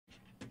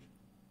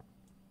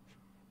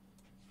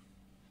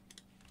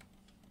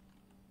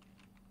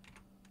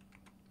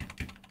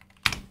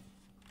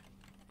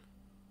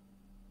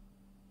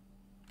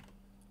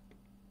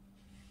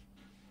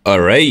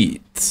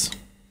Alright.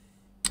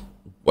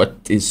 What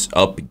is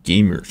up,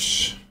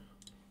 gamers?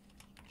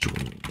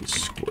 Join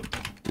Discord.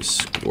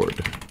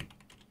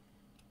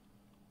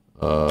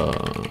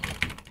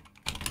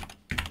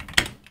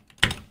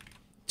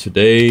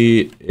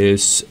 Today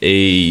is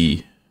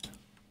a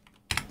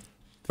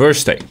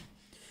Thursday.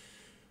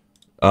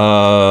 Oh,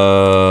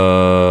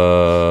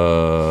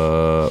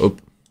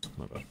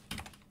 my bad.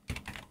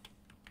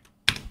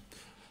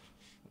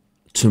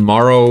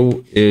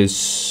 Tomorrow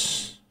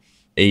is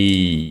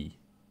a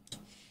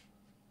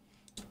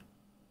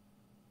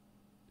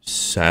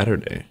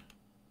Saturday.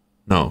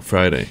 No,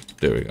 Friday.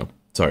 There we go.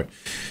 Sorry.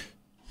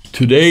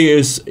 Today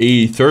is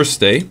a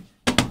Thursday,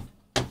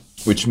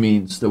 which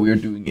means that we are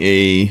doing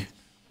a...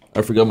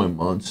 I forgot my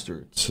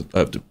monster. I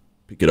have to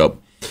pick it up.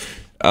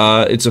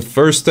 It's a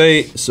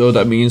Thursday, so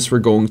that means we're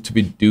going to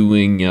be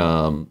doing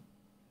a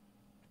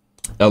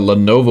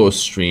Lenovo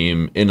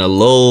stream in a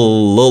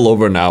little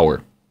over an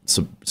hour. It's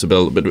a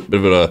bit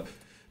of a...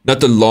 Not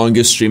the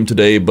longest stream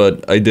today,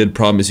 but I did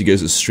promise you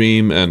guys a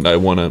stream, and I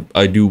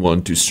do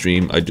want to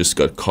stream. I just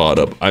got caught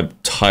up. I'm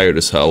tired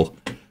as hell.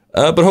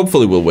 But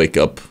hopefully we'll wake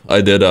up. I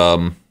did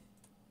a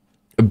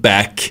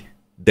back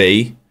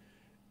day,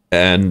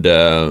 and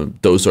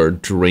those are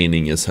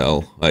draining as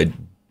hell.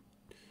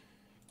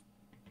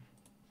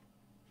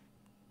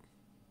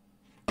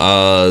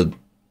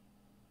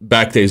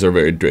 Back days are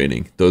very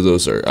draining.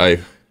 Those are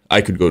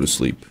I could go to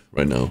sleep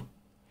right now.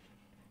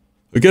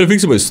 I gotta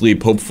fix my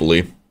sleep,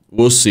 hopefully.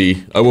 We'll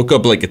see. I woke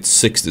up like at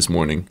 6 this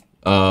morning.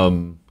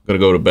 Gonna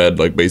go to bed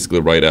like basically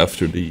right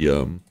after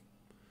the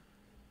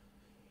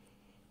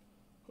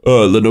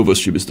Lenovo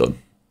stream is done.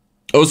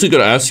 I was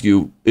gonna ask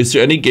you, is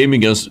there any gaming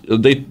games?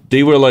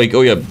 They were like,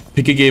 oh yeah,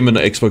 pick a game in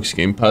the Xbox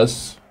Game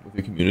Pass with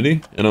your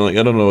community, and I'm like,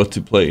 I don't know what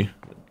to play.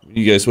 What do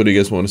you guys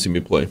want to see me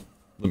play?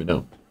 Let me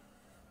know.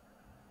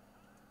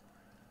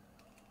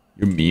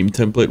 Your meme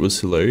template was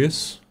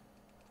hilarious.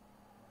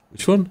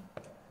 Which one?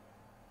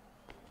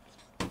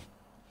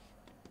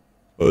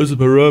 Oh, it's a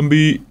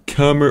Parambi,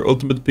 Kamer,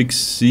 Ultimate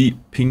Pixie,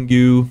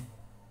 Pingu.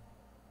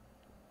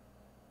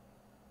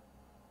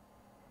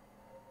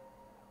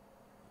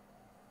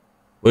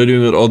 What are you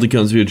doing with all the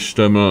accounts you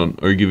stream on?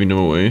 Are you giving them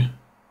away?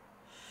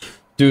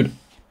 Dude,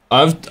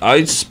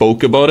 I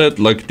spoke about it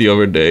like the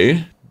other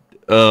day.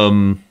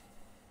 Let's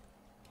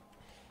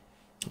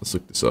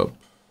look this up.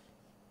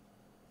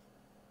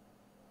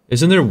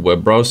 Isn't there a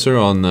web browser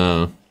on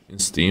in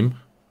Steam?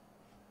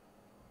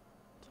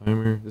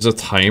 Timer? There's a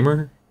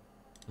timer?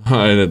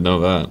 I didn't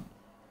know that.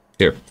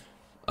 Here.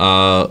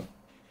 Can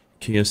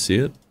you guys see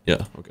it?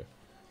 Yeah, okay.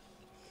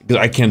 Because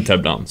I can't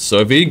tab down. So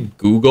if you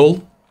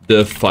Google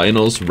the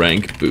finals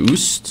rank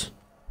boost.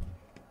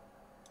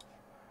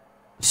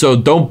 So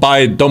don't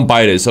buy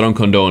this, I don't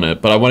condone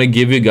it, but I want to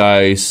give you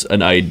guys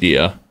an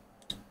idea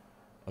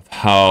of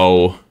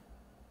how...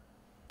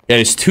 Yeah,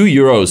 it's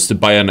 €2 to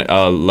buy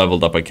a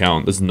leveled up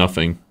account. That's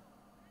nothing.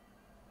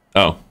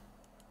 Oh.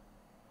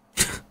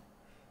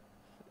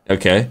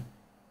 Okay.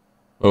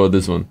 What about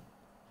this one?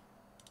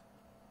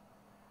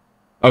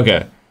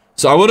 Okay,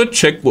 so I want to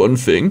check one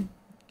thing.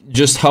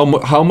 Just how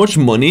much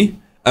money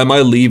am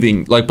I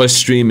leaving, like by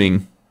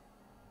streaming?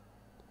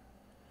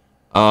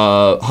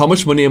 How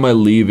much money am I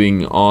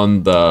leaving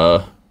on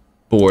the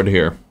board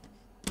here?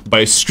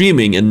 By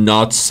streaming and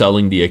not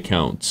selling the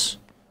accounts.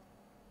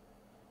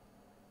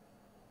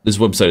 This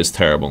website is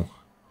terrible.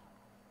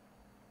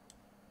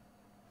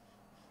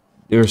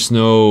 There's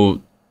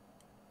no...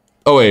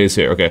 Oh wait, it's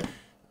here, okay.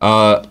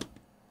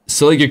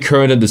 Select your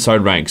current and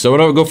desired rank. So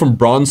when I go from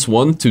bronze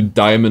 1 to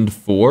diamond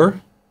 4,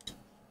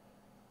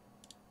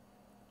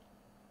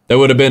 that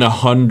would have been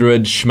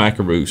 100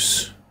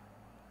 schmackaroos.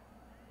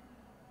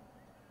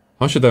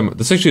 How much of them?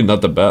 That's actually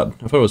not that bad.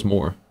 I thought it was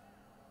more.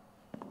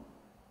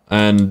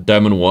 And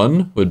diamond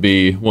 1 would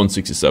be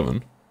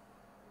 167.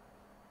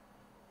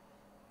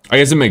 I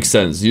guess it makes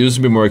sense. It used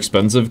to be more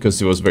expensive because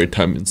it was very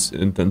time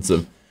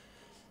intensive.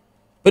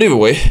 But either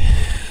way,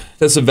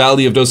 that's the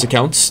value of those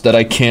accounts that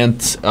I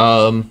can't,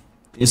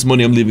 it's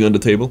money I'm leaving on the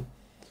table.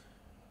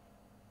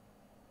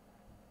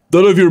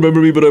 Don't know if you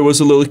remember me, but I was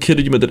a little kid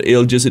and you met at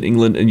ALJs in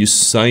England and you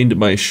signed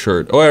my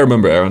shirt. Oh, I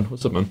remember, Aaron.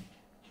 What's up, man?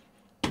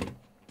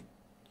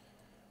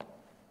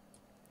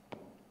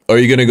 Are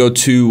you gonna go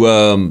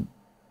to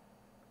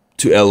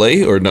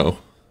LA or no?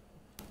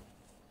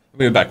 Let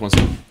me be back one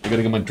second. I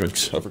gotta get my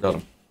drinks. I forgot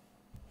them.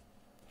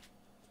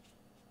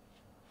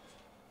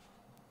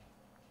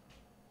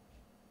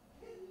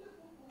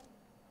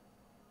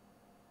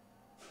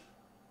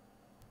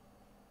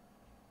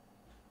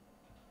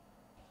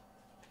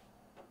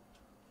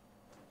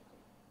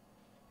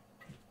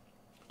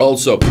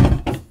 Also. I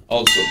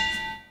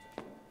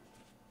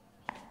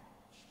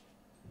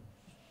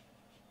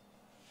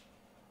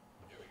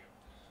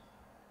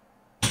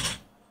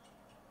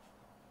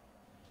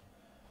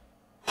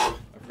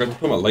forgot to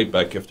put my light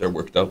back after I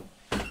worked out.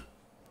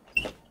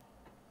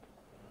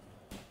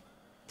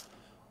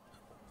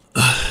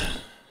 I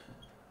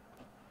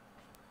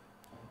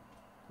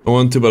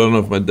want to, but I don't know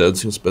if my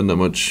dad's gonna spend that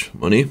much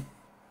money.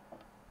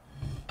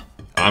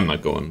 I'm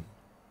not going.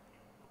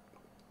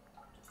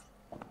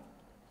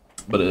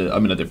 But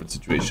I'm in a different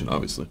situation,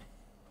 obviously.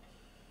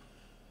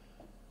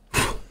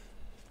 Do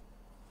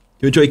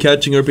you enjoy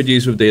catching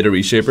RPGs with data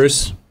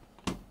reshapers?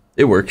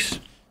 It works.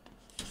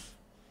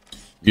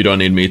 You don't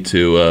need me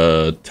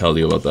to tell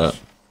you about that.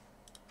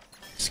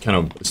 It's kind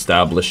of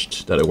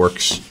established that it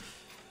works.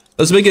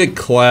 Let's make it a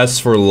class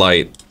for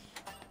light.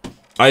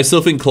 I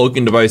still think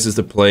cloaking device is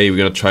the play. We're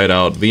gonna try it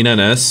out. Vina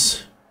and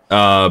S,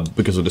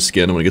 because of the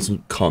skin. I'm gonna get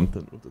some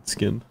content with that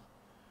skin.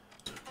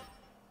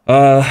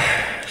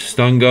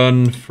 Stun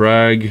gun,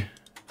 frag.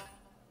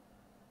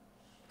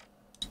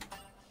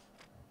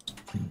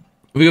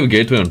 We have a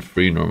gateway on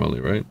free normally,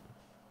 right?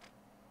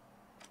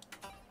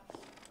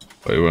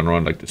 But we run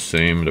around like the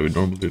same that we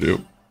normally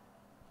do.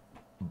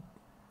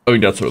 I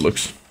think that's how it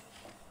looks.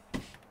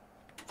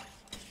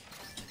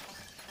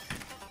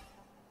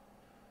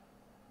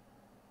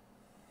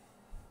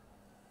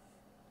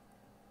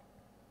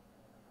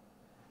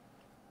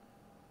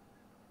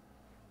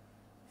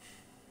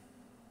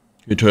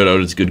 You try it out,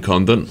 it's good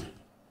content.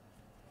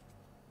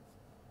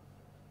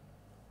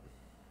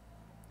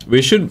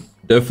 We should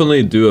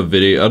definitely do a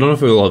video. I don't know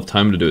if we'll have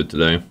time to do it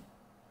today.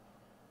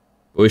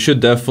 But we should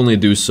definitely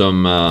do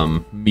some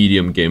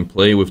medium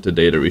gameplay with the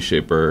data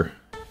reshaper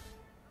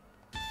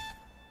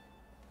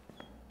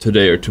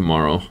today or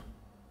tomorrow.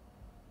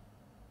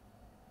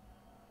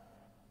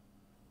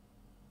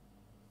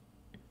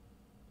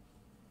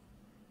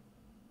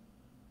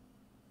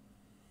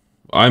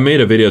 I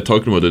made a video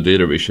talking about the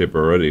data reshaper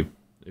already,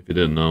 if you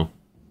didn't know.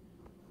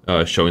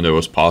 Showing that it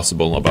was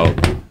possible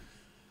about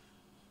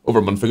over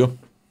a month ago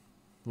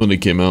when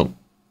it came out.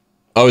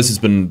 Obviously it's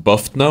been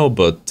buffed now,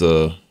 but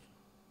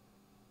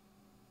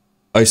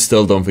I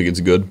still don't think it's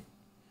good.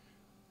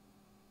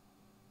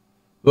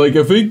 Like,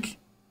 I think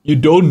you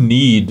don't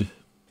need...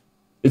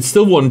 It's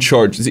still one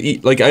charge.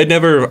 Like, I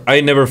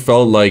never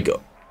felt like,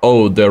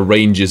 oh, the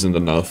range isn't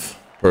enough,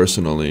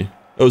 personally.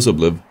 Oh, what's up,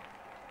 Liv?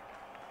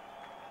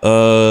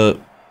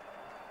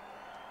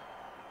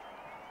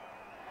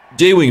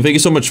 J-Wing, thank you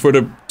so much for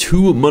the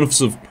 2 months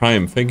of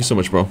Prime. Thank you so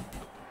much, bro.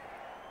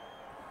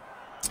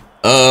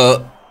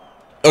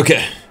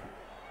 Okay.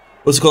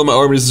 What's it called? My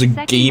arm? This is a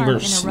gamer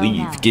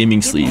sleeve.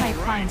 Gaming sleeve.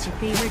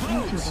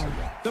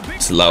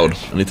 It's loud.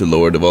 I need to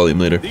lower the volume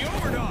later.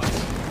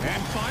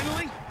 And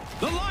finally,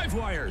 the live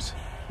wires.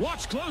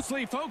 Watch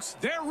closely, folks.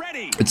 They're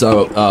ready. It's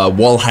a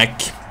wall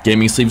hack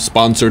gaming sleeve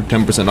sponsored.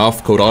 10%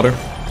 off. Code Ottr.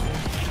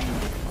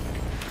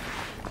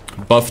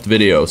 Buffed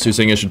video. So you're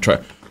saying I should try?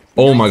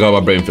 Oh my god,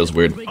 my brain feels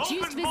weird.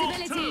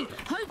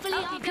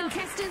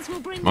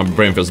 My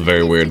brain feels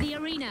very weird.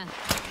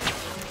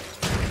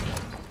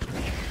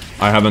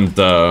 I haven't,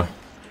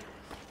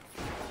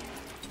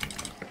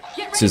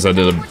 since I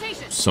did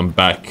some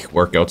back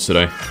workouts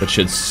today. That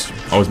shit's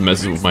always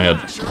messes with my head.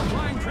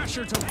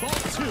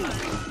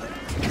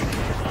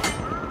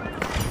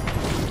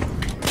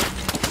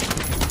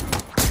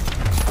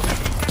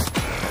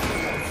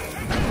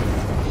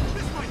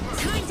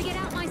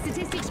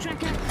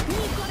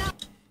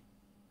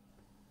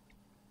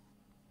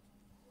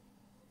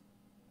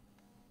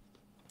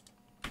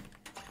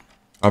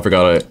 I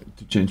forgot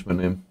to change my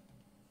name.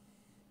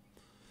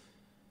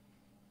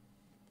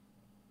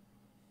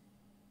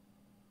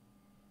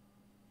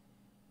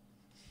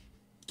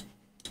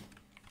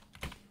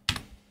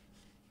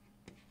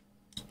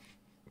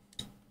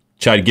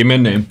 Chad, give me a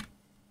name.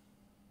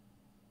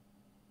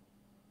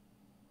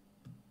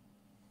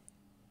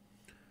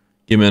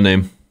 Give me a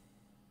name.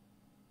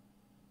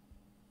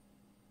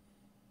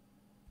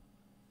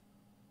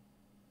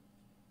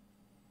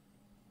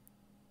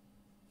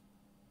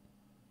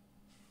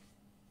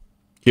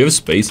 Do you have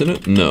space in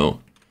it? No.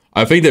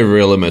 I think they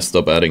really messed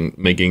up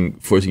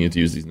forcing you to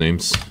use these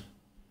names.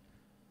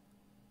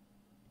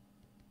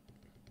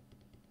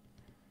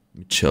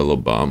 Michelle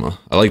Obama.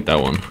 I like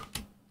that one.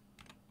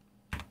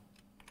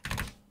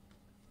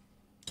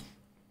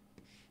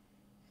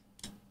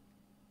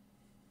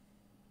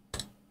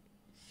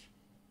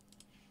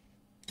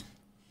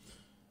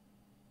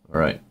 All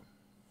right.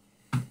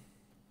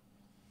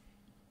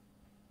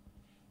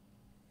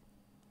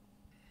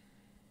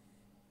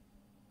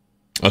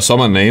 I saw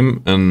my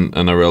name and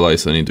I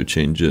realized I need to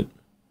change it.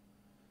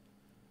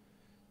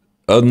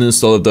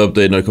 Uninstall the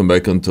update, not come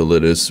back until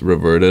it is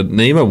reverted.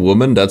 Name a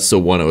woman, that's the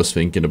one I was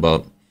thinking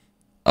about.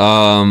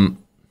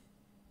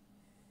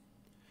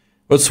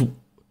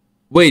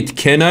 Wait,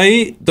 can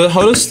I?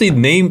 How does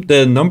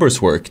the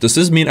numbers work? Does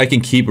this mean I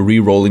can keep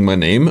re-rolling my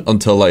name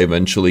until I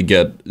eventually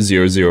get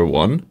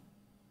 001?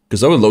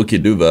 Because I would low-key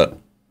do that.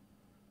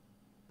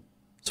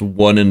 It's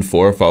 1 in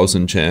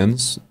 4,000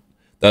 chance.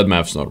 That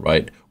math's not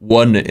right.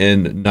 1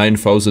 in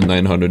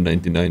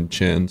 9,999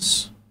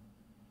 chance.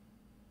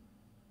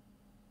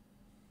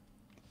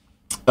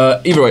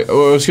 Either way, what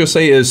I was gonna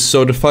say is,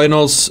 so the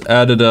finals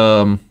added,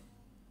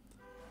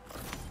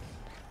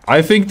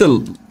 I think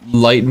the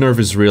light nerf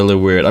is really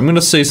weird. I'm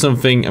gonna say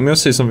something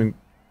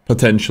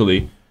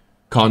potentially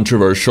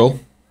controversial.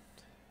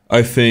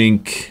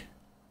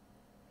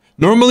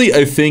 Normally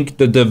I think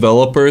the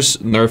developers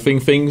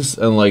nerfing things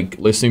and like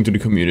listening to the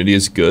community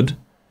is good.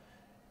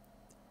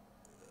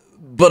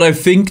 But I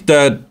think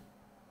that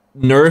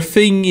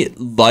nerfing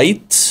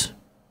light,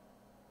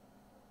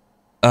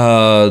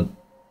 the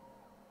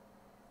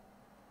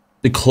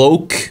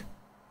cloak,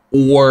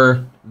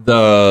 or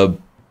the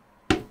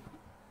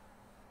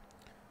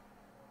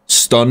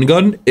stun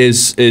gun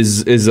is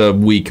a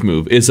weak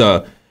move. Is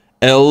a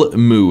L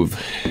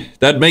move.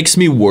 That makes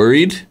me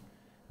worried.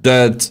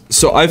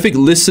 So I think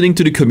listening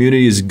to the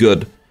community is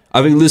good.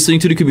 I think listening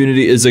to the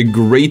community is a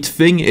great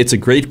thing. It's a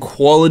great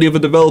quality of a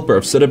developer.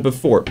 I've said it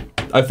before.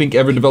 I think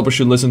every developer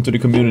should listen to the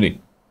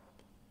community.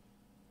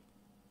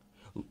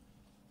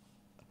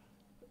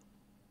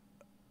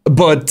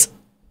 But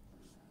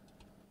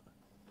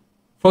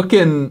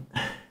fucking,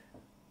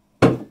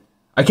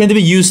 I can't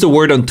even use the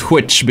word on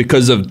Twitch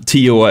because of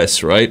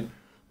TOS, right?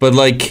 But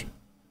like,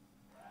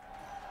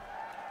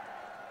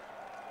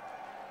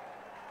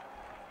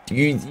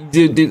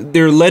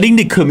 they're letting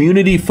the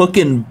community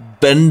fucking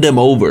bend them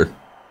over.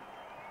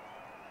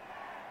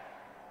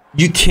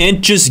 You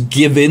can't just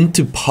give in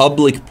to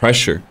public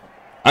pressure.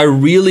 I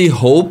really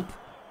hope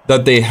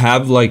that they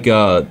have like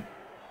a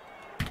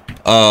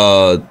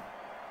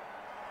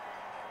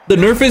the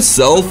nerf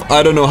itself,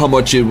 I don't know how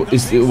much it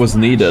was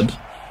needed.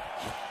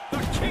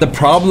 The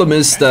problem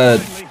is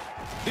that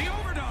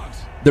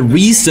the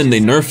reason they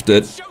nerfed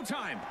it,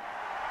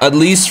 at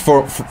least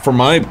for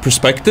my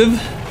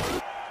perspective,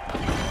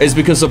 is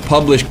because of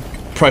public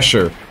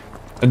pressure.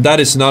 And that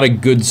is not a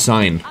good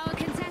sign.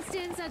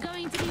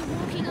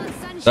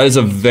 That is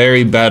a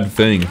very bad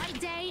thing.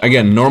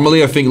 Again,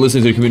 normally I think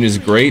listening to the community is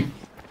great.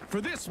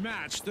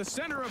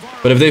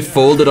 But if they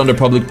fold it under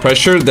public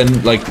pressure,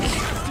 then like...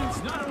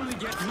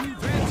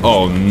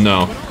 Oh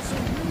no.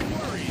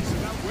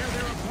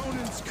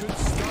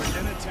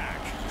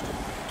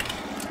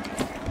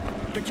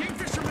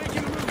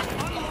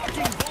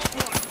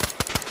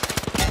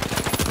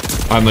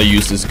 I've not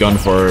used this gun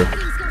for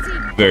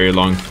very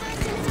long.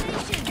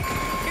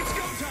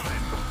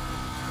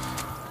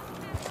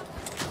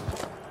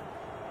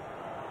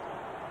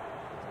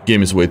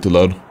 Game is way too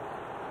loud.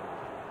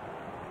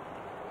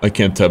 I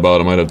can't tab out,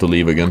 I might have to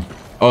leave again.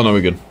 Oh no,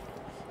 we're good.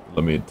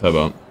 Let me tab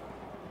out.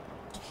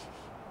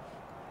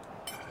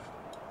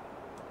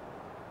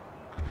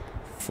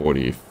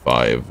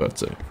 45,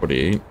 that's it.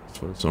 48,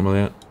 that's what it's normally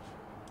at.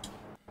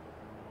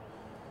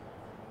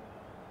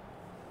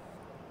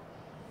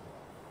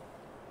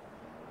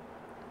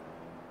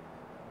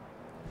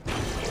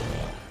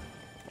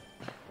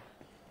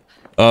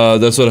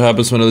 That's what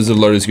happens when a lizard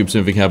large group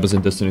something happens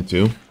in Destiny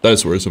 2. That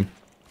is worrisome.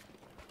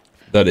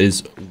 That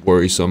is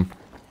worrisome.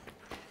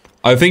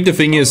 I think the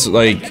thing is,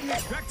 like... Didn't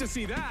expect to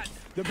see that.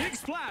 The big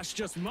splash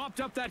just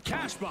mopped up that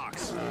cash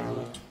box.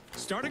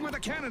 Starting with a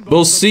cannonball,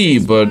 we'll see,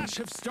 but...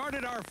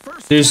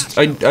 There's...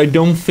 I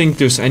don't think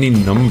there's any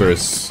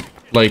numbers.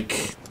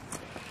 Like...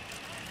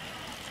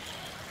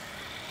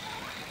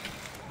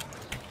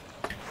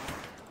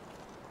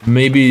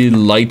 Maybe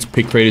light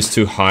pick rate is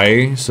too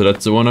high, so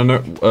that's the one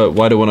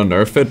why they want to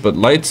nerf it, but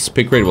light's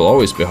pick rate will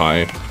always be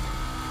high.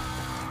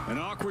 An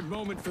awkward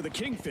moment for the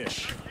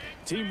Kingfish.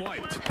 Team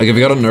wiped. Like if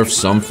you gotta nerf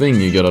something,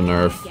 you gotta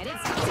nerf.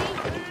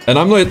 And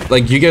I'm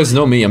like you guys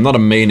know me, I'm not a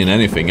main in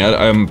anything.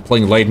 I'm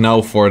playing light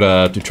now for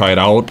to try it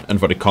out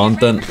and for the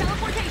content.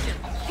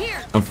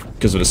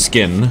 Because of the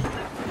skin.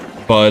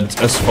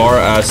 But as far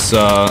as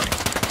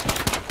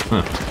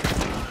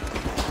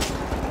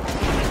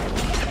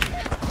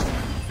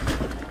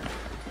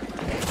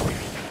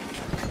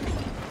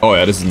Oh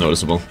yeah, this is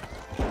noticeable.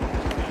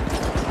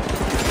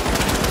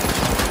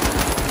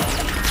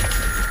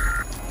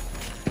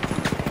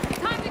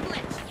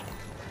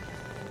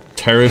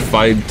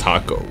 Terrified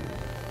taco.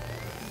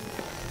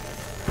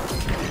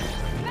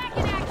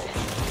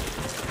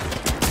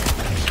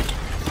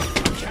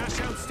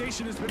 Cash out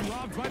station has been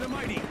robbed by the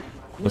mighty.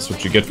 That's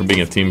what you get for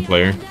being a team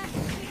player.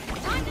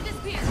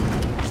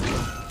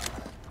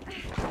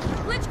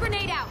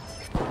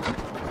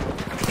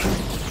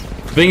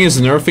 Thing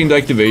is, nerfing the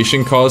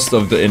activation cost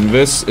of the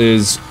Invis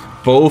is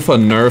both a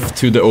nerf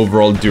to the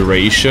overall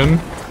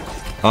duration,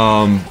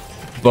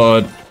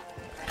 but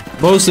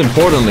most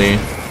importantly,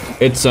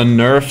 it's a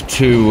nerf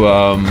to,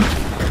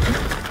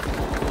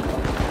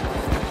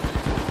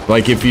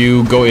 like if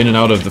you go in and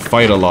out of the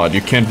fight a lot,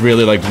 you can't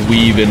really like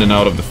weave in and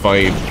out of the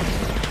fight.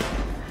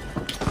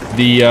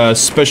 The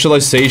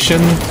specialization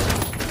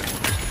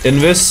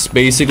Invis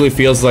basically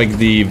feels like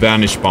the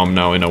Vanish Bomb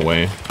now in a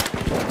way.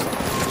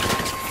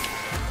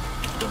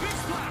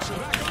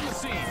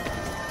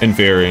 In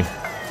theory.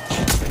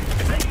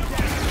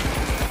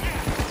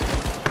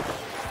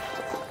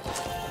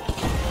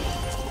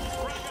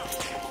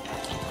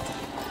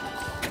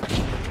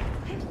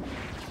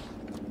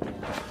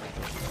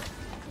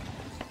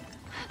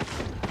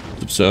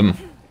 Some.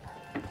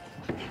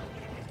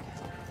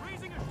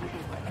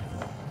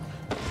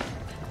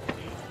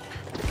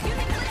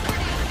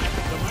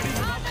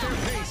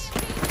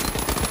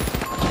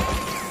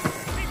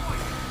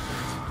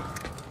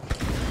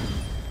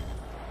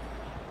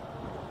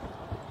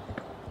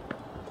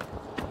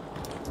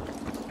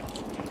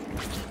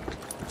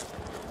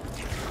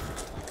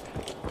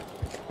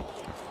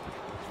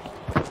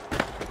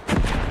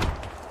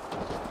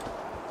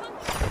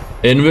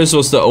 Invis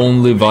was the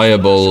only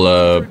viable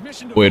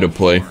way to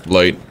play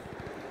light.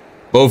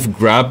 Both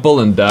grapple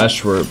and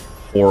dash were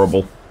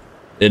horrible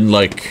in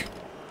like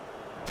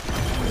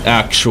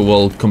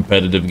actual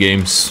competitive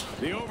games.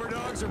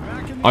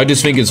 I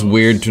just think it's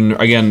weird to,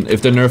 again,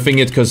 if they're nerfing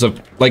it because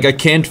of, like, I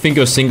can't think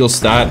of a single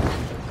stat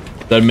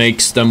that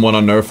makes them want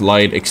to nerf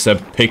light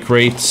except pick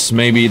rates.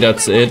 Maybe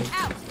that's it.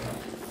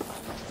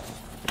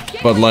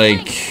 But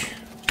like,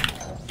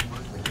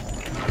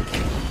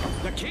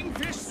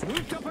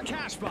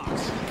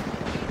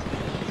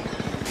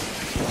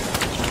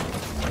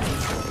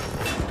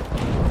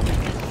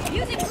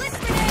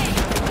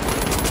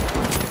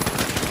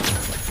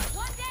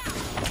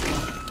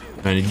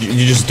 man,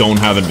 you just don't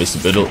have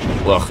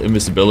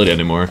invisibility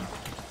anymore.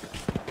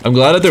 I'm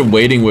glad that they're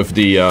waiting with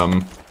the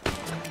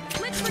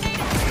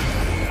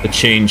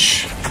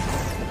change.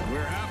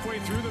 We're halfway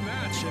through the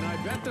match, and I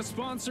bet the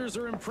sponsors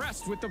are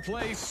impressed with the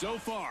play so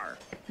far.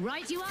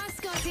 Right you are,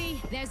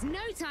 Scotty. There's no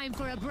time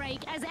for a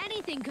break, as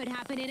anything could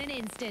happen in an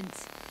instant.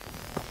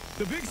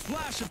 The big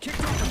splash have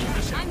kicked off the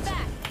cash out. I'm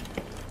back.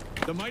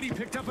 The mighty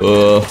picked up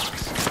a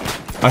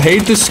I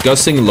hate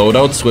discussing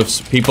loadouts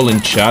with people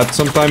in chat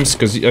sometimes,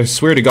 because I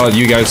swear to God,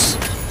 you guys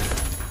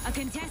A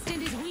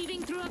contestant is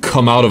weaving through a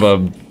come out of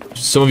a...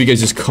 Some of you guys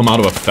just come out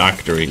of a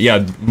factory.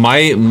 Yeah,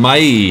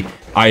 my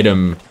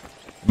item,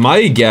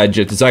 my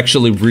gadget is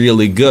actually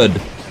really good.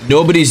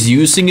 Nobody's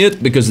using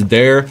it because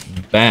they're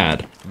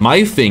bad.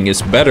 My thing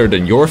is better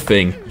than your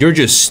thing. You're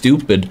just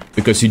stupid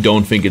because you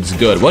don't think it's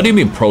good. What do you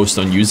mean pros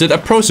don't use it?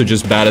 Pros are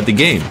just bad at the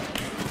game.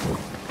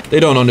 They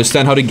don't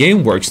understand how the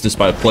game works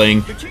despite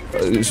playing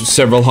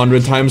several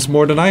hundred times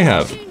more than I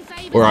have.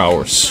 Or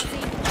hours.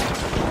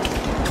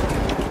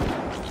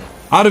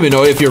 I don't even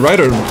know if you're right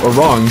or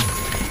wrong.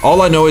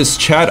 All I know is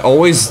chat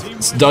always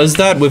does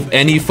that with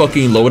any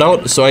fucking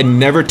loadout, so I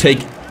never take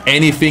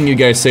anything you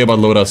guys say about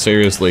loadout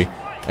seriously.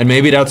 And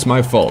maybe that's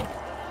my fault.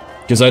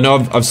 Because I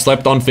know I've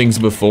slept on things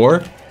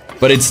before,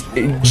 but it's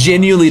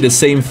genuinely the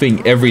same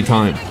thing every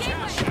time.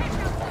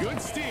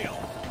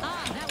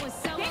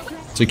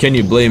 So can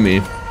you blame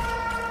me?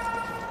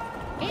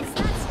 It's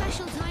that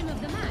special time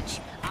of the match.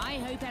 I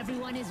hope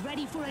everyone is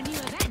ready for a new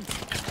event.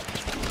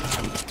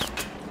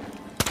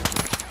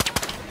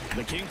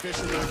 The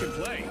Kingfisher back in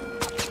play.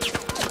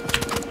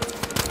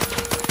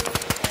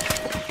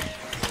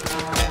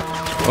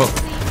 Oh.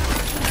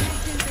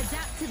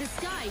 Adapt to the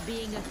sky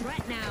being a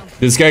threat now.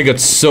 This guy got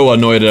so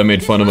annoyed that I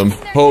made fun of him.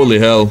 Holy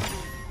hell.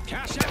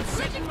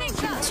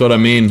 That's what I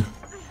mean.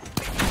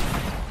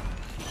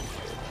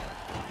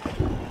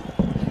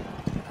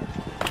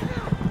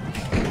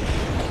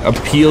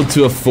 Appeal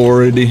to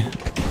authority.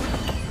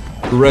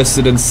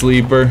 Resident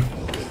sleeper.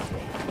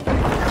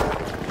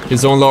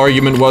 His only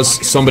argument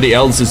was somebody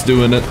else is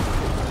doing it.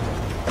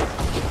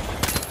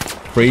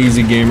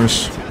 Crazy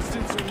gamers.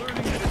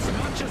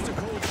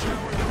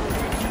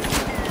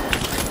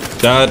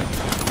 That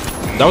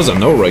was a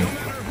no rig.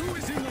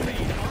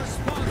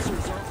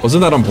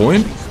 Wasn't that on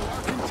point?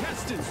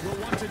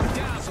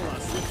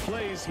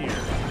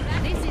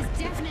 This is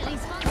definitely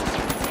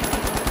sponsored.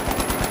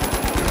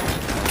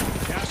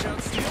 Cash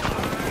out steal? I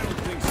don't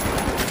think so.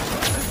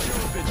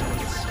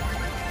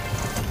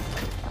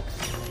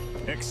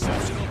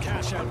 Exceptional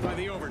cash out by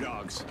the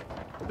overdogs.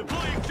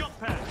 Deploying jump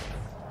pad.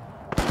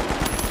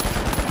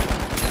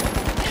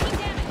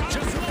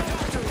 Just like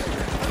Ottr.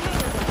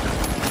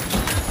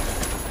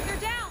 They're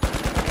down.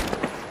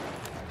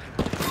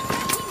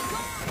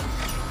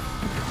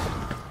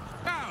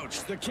 Ouch!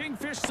 The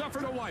Kingfish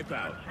suffered a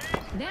wipeout.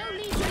 They'll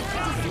need to learn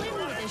to swim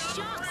with the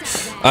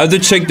sharks out there. I had to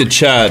check the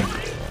chat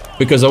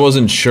because I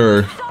wasn't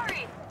sure.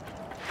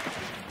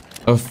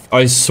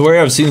 I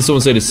swear I've seen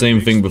someone say the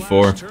same thing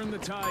before. Turn the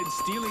tide,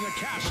 stealing a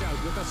cash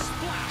out with a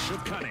splash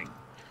of cunning.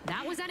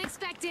 That was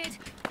unexpected.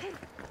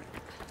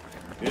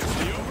 It's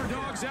the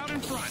overdogs out in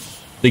front.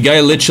 The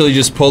guy literally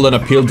just pulled an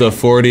appeal to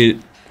authority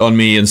on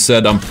me and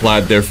said I'm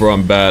plat, therefore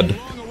I'm bad.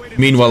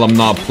 Meanwhile, I'm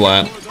not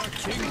plat.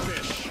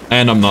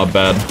 And I'm not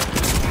bad.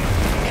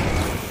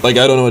 Like,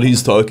 I don't know what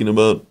he's talking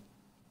about.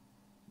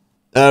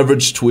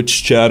 Average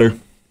Twitch chatter.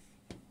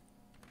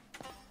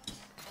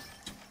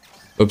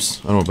 Oops,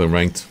 I don't want to play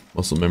ranked.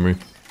 Muscle memory.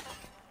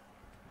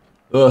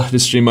 Ugh,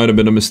 this stream might have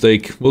been a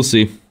mistake. We'll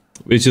see.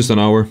 It's just an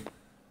hour.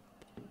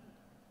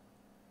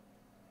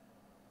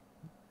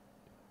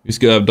 We just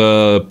gotta have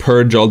to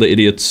purge all the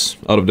idiots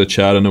out of the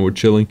chat and then we're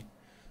chilling.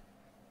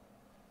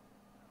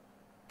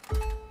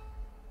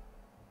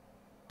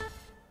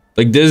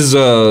 Like this,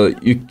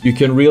 you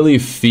can really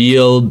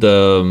feel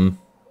the...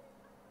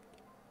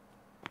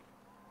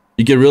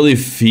 You can really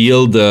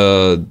feel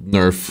the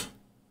nerf.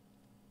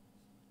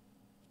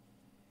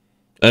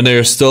 And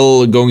they're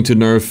still going to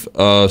nerf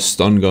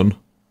stun gun.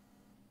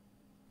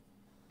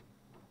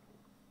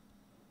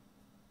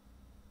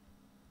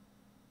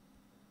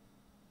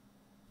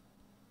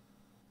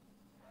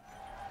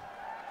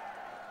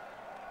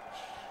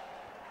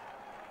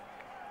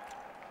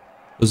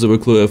 Was a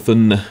clue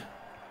FN.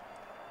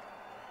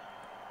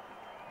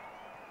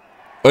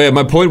 Oh yeah,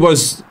 my point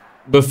was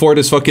before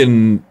this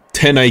fucking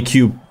 10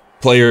 IQ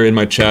player in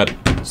my chat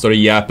Started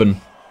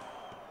yapping.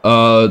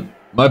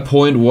 My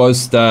point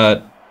was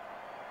that...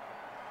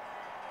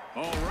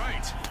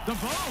 Alright, the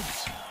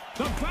Vogues,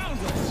 the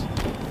Boundless,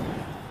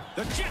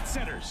 the Jet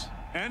Setters,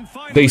 and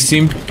finally... They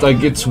seem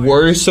like it's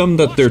worrisome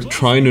that they're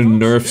trying to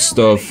nerf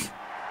stuff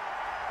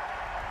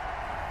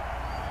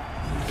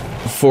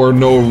for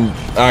no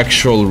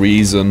actual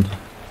reason.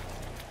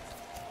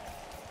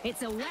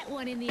 It's a wet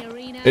one in the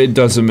arena. It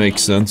doesn't make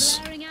sense.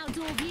 Blurring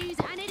outdoor views,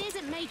 and it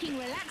isn't making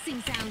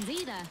relaxing sounds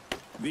either.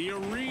 The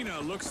arena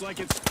looks like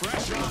it's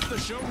fresh off the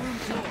showroom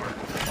floor.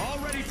 All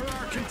ready for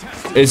our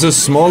contestants. It's a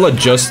small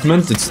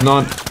adjustment, it's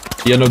not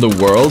the end of the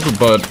world,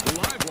 but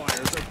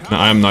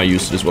I'm not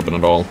used to this weapon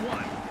at all.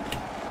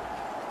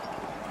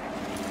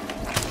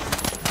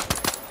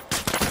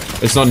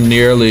 It's not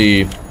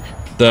nearly...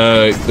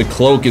 The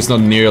cloak is not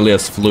nearly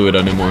as fluid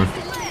anymore.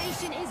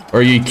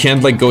 Or you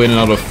can't like go in and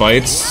out of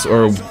fights,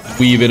 or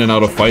weave in and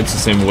out of fights the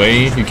same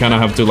way. You kind of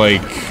have to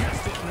like...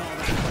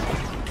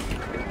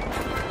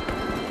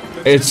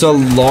 It's a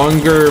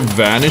longer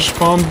vanish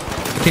bomb.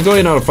 You can go in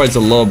and out of fights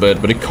a little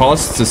bit, but it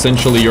costs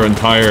essentially your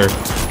entire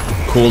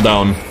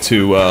cooldown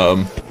to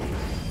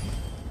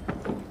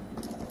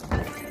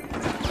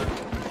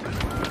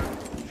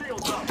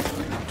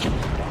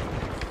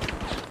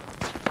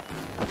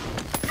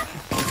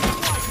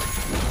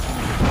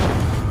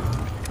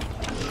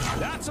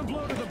That's a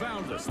blow to the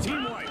Boundless.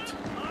 Team wiped.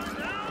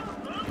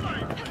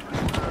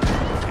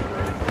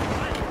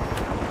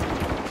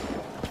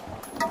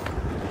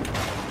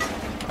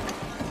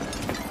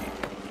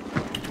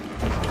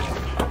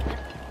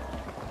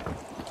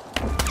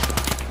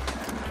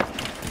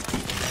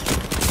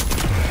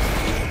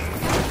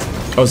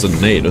 That was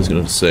a nade, I was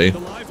gonna say. The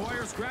live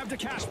wires grabbed a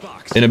cash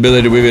box.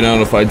 Inability to weave in and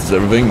out of fights is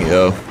everything,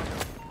 yeah.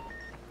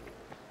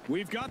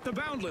 We've got the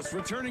Boundless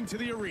returning to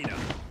the arena.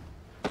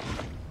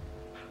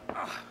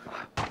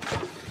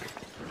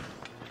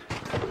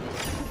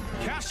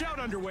 Cash out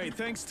underway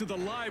thanks to the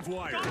live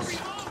wires.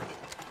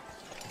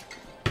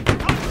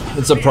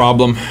 It's a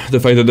problem,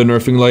 the fact that they're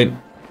nerfing light.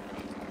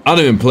 I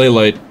don't even play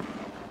light.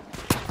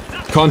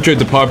 Contrary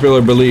to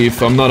popular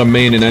belief, I'm not a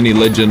main in any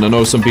legend. I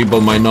know some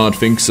people might not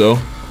think so.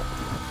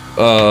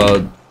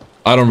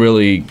 I don't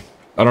really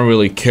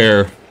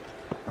care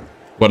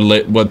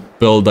what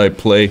build I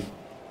play.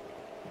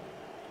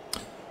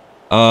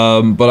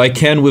 But I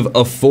can with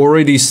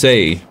authority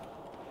say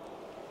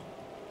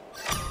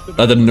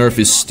that the nerf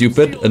is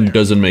stupid and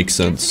doesn't make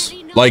sense.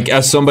 Like,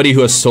 as somebody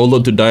who has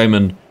soloed to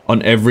diamond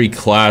on every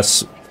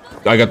class,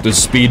 I got the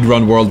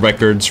speedrun world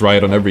records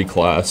right on every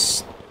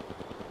class.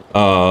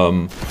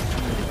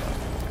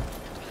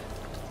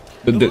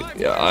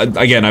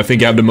 Again, I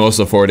think I have the most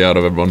authority out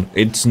of everyone.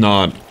 It's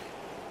not,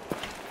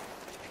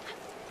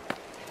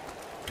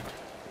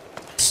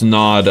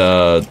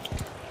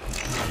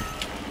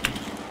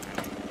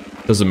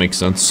 doesn't make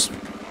sense.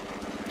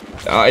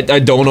 I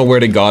don't know where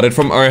they got it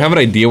from, or I have an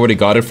idea where they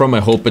got it from. I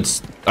hope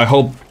it's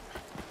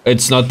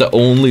not the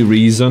only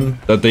reason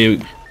that they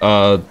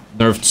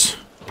nerfed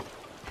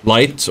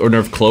light or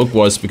nerfed cloak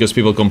was because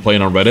people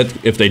complain on Reddit.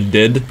 If they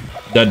did,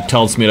 that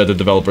tells me that the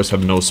developers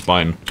have no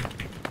spine.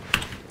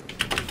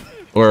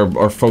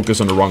 Or focus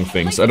on the wrong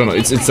things. I don't know,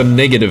 it's a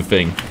negative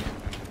thing.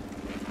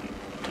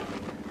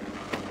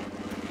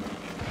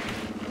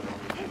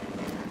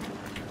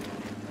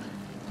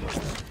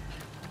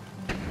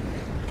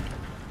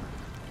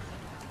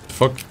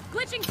 Fuck.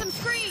 Glitching some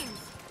screens.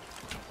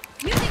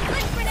 Using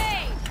glitch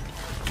grenade.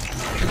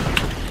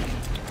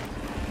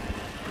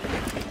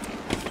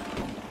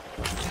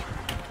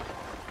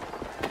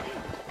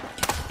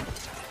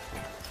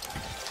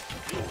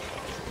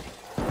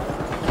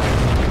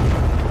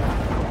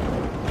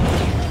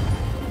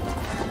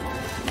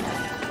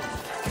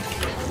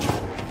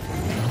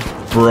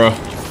 Bruh.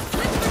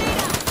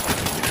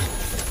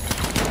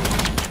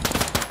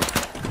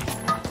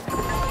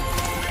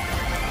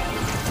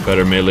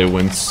 Better melee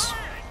wins.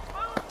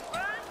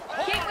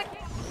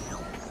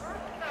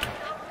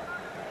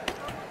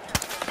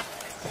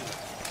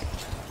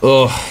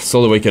 Ugh,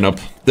 slowly waking up.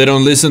 They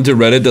don't listen to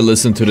Reddit, they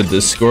listen to the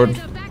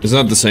Discord. It's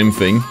not the same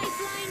thing.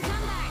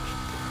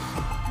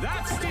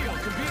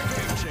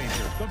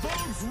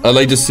 I'd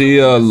like to see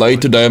a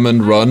light to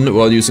diamond run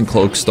while using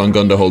cloak stun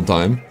gun the whole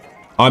time.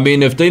 I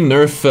mean, if they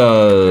nerf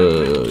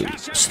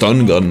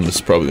stun gun,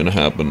 it's probably gonna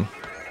happen.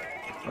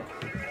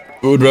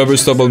 Would rather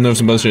stop all nerfs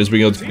and bans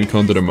bring out the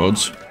counter their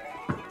modes.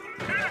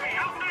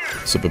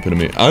 Sub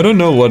epitome. I don't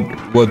know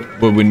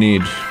what we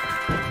need.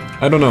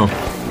 I don't know.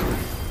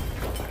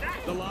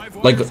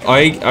 Like,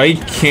 I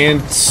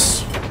can't...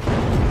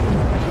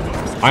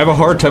 I have a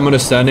hard time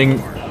understanding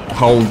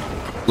how,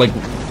 like,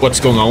 what's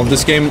going on with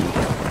this game.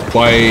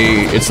 Why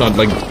it's not,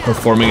 like,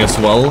 performing as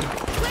well.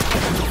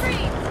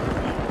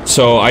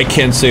 So, I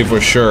can't say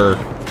for sure.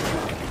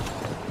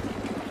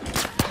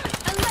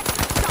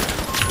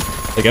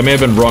 Like, I may have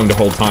been wrong the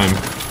whole time,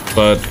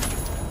 but...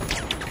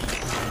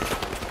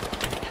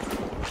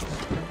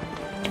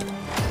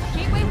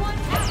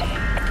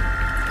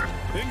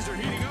 Things are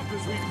heating up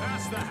as we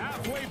pass the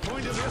halfway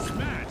point of this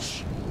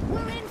match.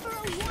 We're in for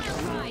a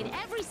wild ride.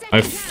 Every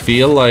I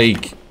feel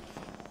like...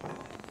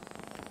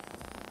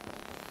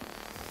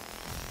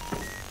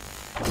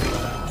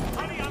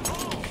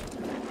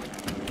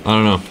 I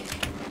don't know.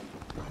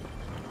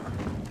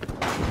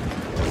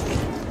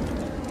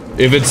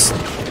 If it's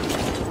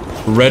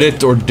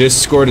Reddit or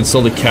Discord, it's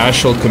still the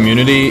casual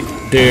community.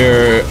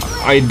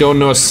 I don't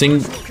know a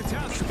single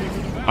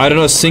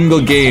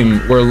game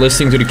where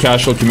listening to the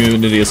casual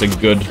community is a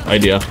good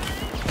idea.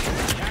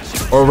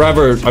 Or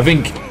rather, I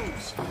think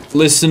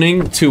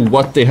listening to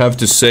what they have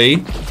to say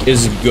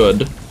is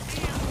good.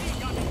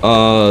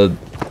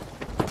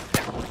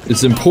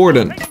 It's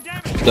important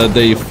that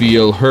they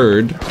feel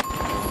heard.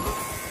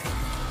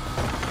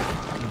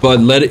 But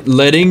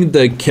letting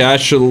the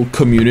casual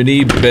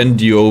community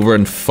bend you over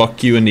and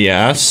fuck you in the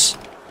ass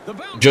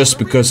just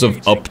because of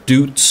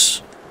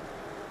updates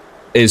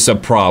is a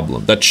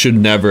problem. That should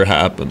never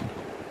happen.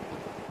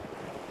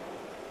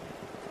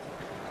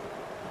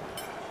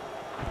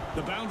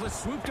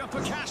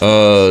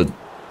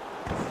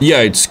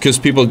 Yeah, it's because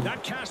people...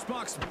 That cash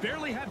box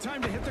barely had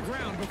time to hit the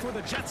ground before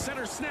the jet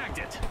setter snagged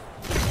it.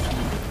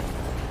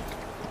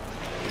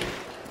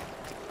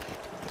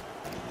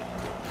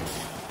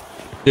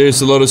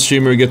 There's a lot of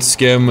streamers get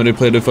scammed when they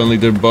play the fun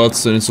like their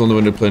bots, and it's only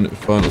when they're playing the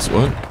finals.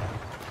 What?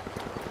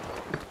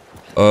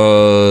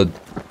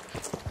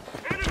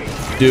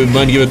 Dude,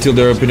 mind give it till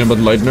their opinion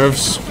about light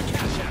nerfs?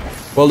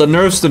 Well, the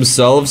nerfs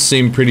themselves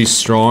seem pretty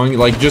strong.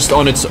 Like, just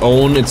on its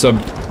own, it's a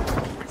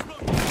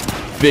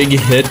big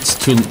hit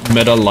to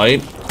meta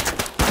light.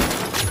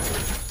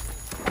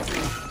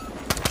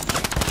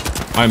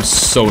 I'm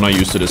so not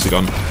used to this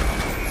gun.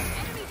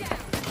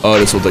 Oh,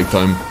 this will take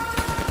time.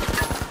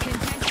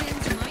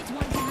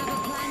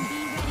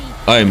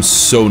 I am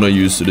so not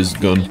used to this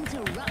gun.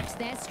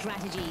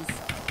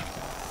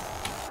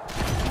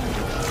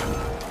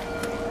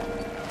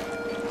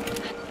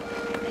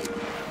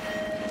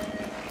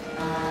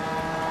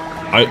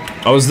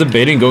 I was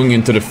debating going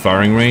into the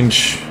firing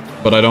range,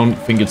 but I don't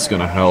think it's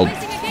gonna help.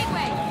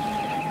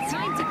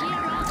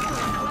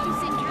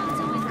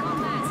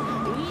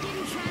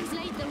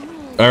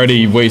 I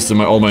already wasted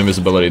all my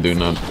invisibility doing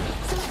that.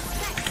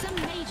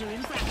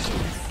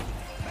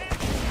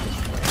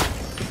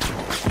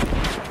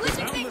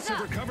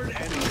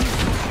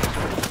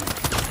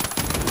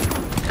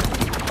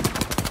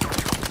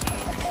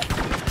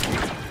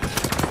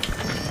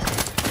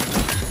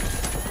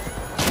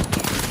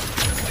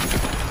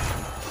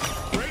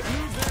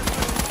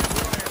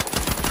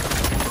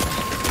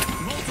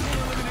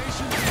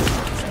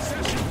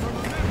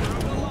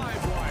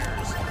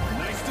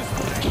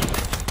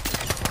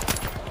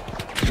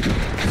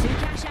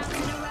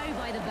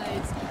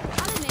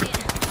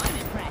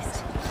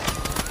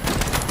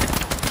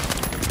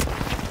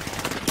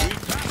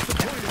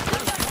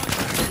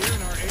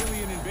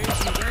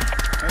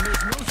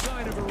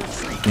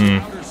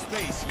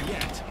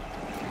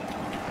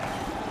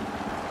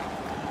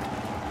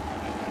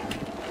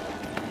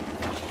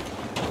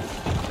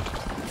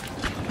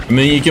 I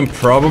mean, you can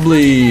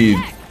probably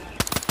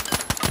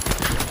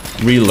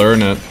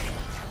relearn it.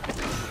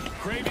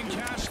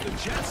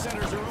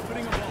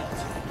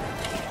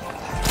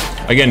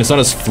 Again, it's not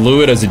as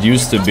fluid as it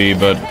used to be,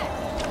 but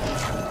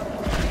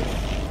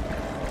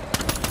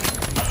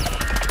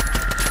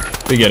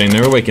we're getting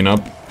there, we're waking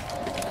up.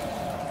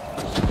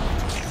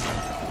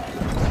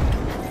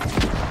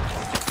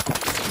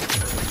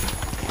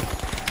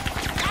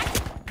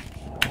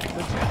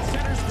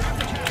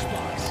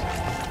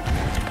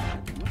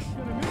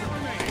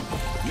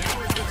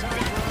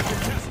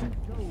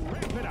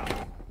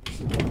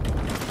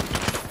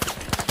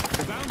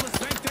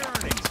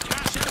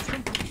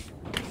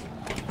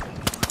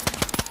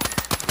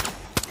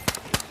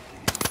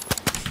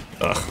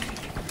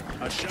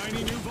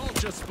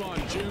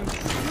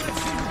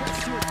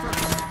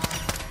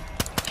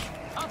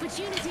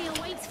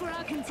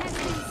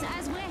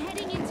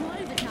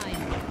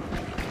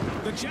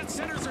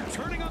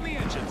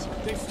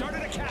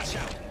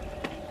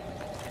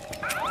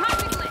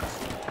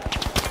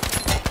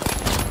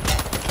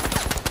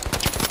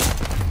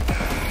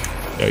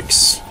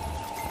 Yikes.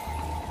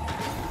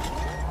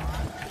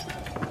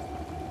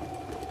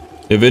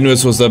 If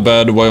Invis was that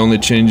bad, why only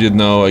change it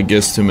now? I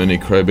guess too many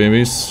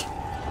crybabies.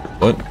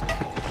 What?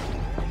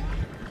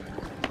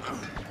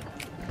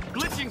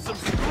 Glitching some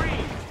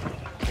screens.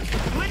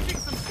 Glitching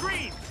some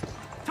screens.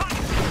 Touch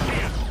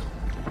here.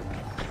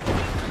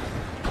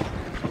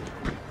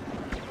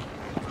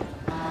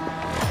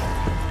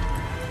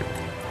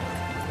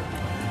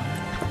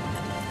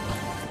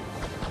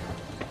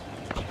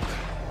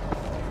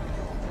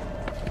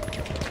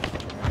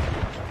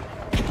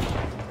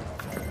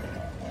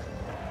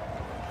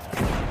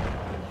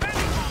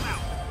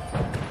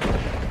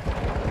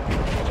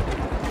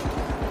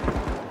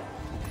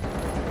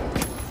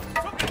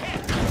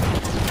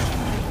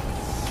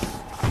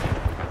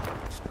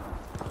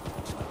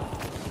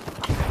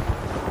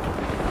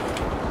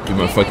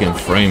 My fucking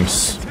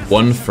frames.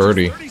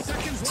 130.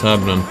 What's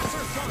happening?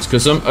 It's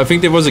because I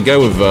think there was a guy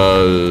with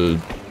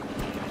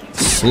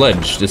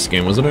Sledge this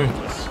game, wasn't there?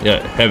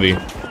 Yeah, heavy.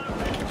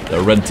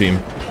 The red team.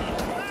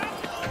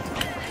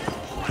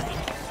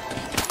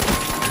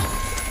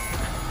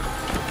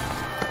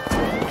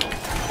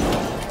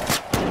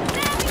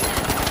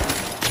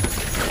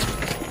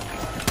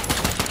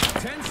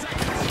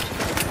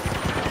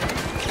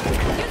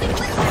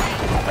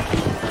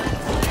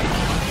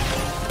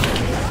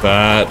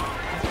 bad.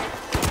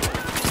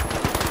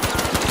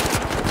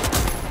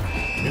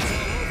 It's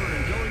all over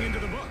and going into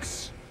the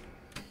books.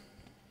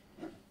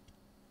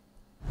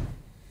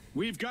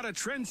 We've got a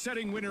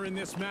trend-setting winner in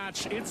this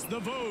match. It's the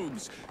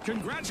Vogues.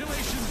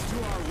 Congratulations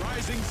to our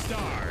rising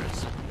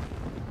stars.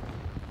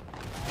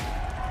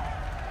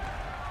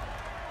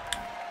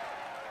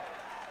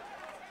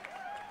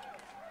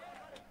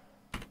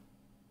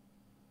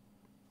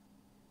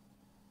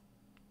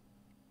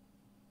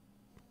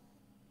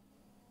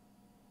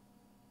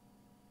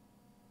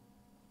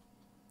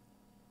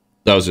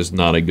 That was just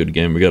not a good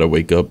game. We gotta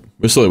wake up.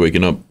 We're slowly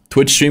waking up.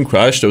 Twitch stream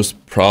crashed. That was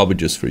probably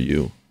just for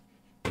you.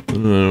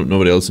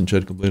 Nobody else in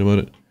chat complained about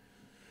it.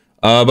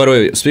 By the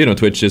way, speaking of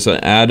Twitch, there's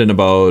an ad in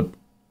about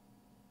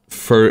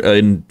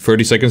in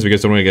 30 seconds. If you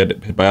guys don't want to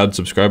get hit by ads,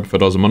 subscribe for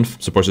 $5 a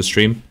month. Supports the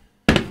stream.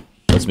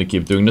 Lets me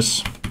keep doing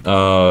this.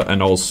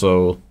 And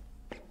also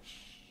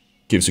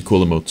gives you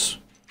cool emotes.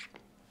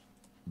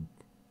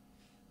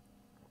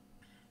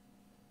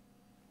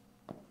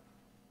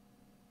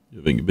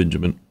 Thank you,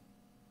 Benjamin.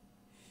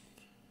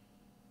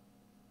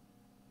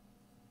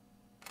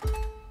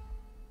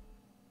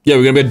 Yeah,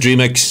 we're gonna be at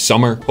DreamX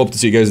Summer. Hope to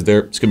see you guys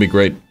there. It's gonna be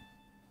great.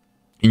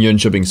 In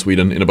Jönköping,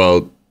 Sweden, in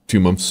about 2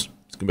 months.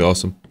 It's gonna be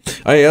awesome.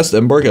 I asked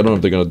Embark, I don't know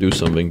if they're gonna do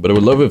something, but I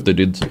would love if they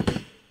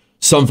did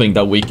something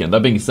that weekend.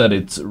 That being said,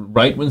 it's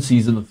right when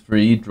Season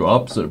 3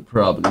 drops, so they're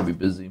probably gonna be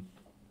busy.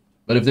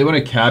 But if they want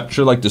to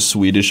capture, like, the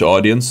Swedish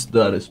audience,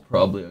 that is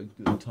probably a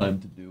good time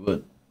to do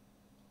it.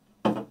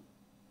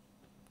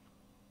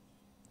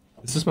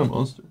 Is this my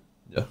monster?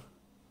 Yeah.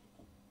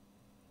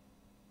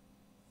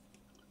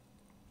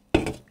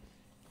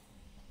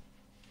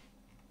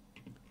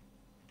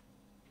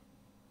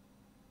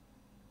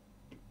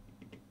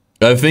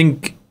 I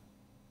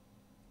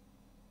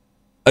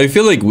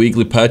feel like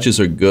weekly patches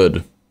are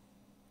good.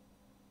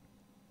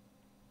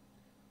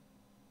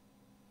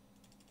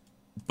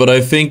 But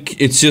I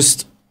think it's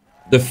just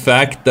the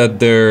fact that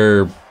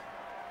they're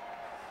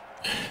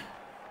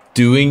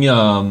doing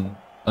a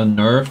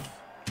nerf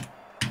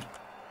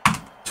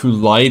to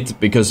light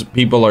because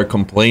people are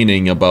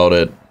complaining about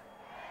it.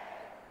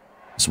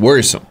 It's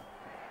worrisome.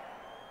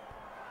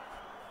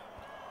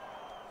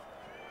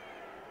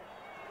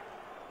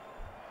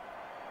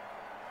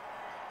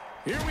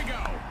 Here we go.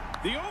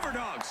 The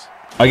Overdogs.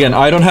 Again,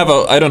 I don't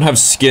have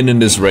skin in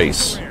this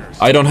race.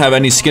 I don't have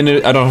any skin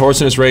I don't have horse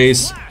in this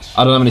race.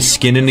 I don't have any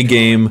skin in the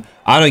game.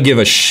 I don't give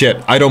a shit.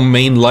 I don't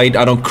main light.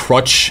 I don't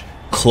crutch,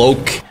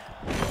 cloak.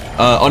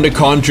 On the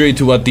contrary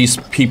to what these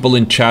people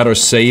in chat are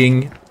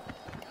saying,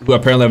 who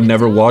apparently have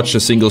never watched a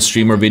single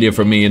stream or video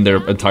from me in their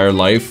entire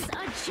life.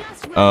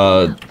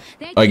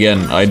 Again,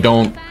 I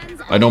don't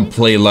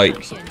play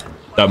light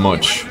that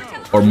much,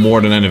 or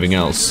more than anything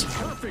else.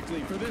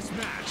 Perfectly for this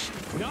match.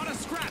 Not a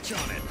scratch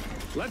on it.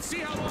 Let's see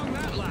how long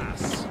that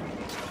lasts.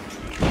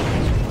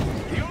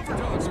 The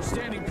Overdogs are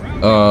standing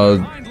proud on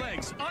hind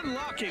legs,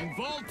 unlocking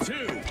Vault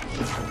 2.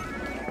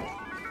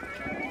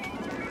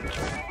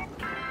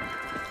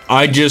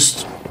 I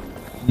just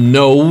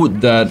know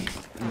that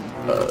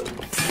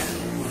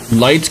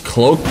light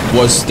cloak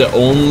was the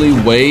only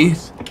way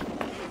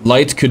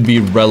light could be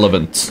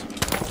relevant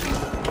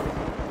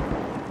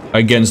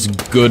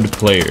against good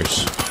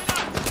players.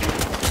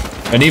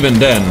 And even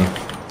then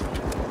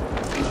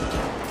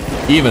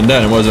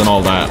it wasn't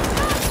all that.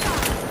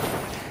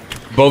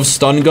 Both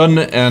stun gun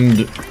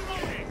and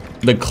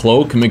the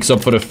cloak makes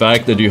up for the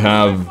fact that you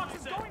have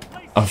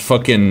a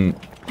fucking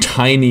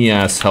tiny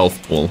ass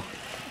health pool.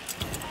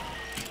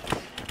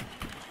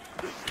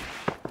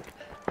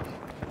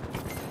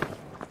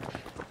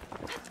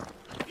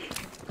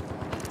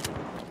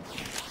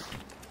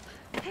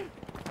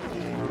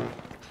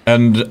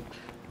 And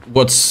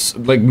what's,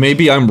 like,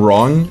 maybe I'm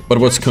wrong, but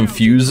what's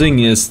confusing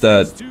is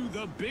that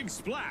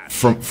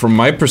from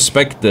my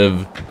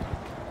perspective,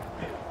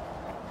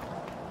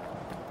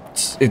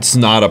 it's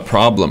not a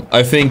problem.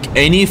 I think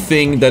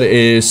anything that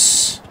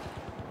is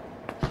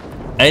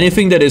a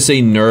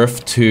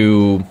nerf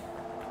to,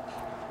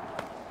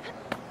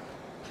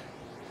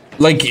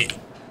 like,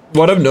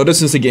 what I've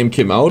noticed since the game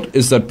came out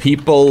is that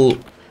people,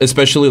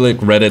 especially like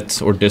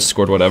Reddit or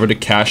Discord, whatever, the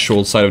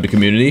casual side of the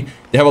community,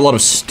 they have a lot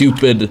of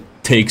stupid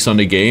takes on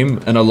the game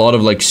and a lot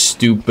of like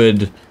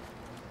stupid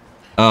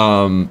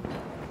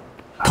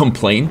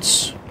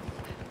complaints.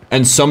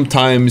 And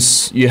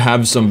sometimes you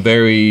have some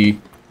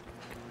very,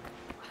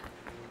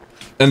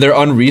 and they're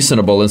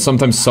unreasonable, and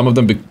sometimes some of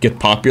them get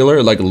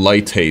popular, like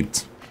light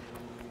hate.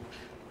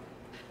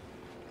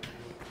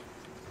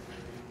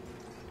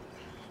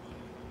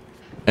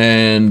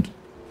 And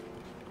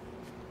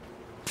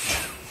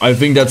I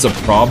think that's a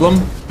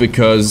problem,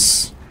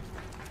 because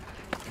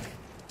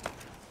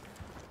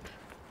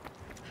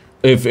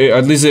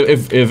at least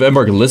if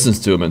Embark listens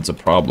to him, it's a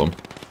problem.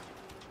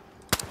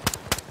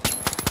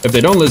 If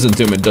they don't listen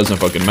to him, it doesn't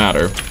fucking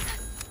matter.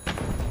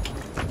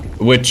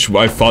 Which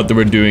I thought they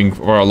were doing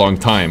for a long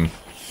time.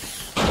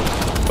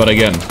 But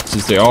again,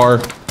 since they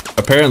are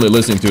apparently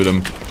listening to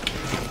them,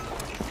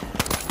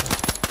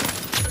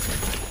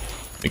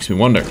 makes me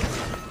wonder.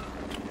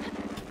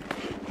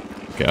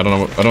 Okay, I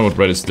don't know what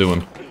red is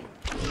doing.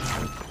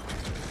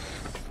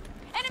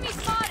 Enemy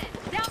spotted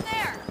down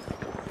there.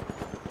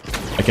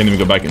 I can't even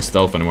go back in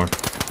stealth anymore.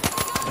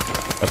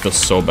 That feels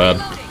so bad.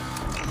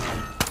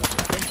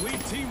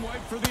 Complete team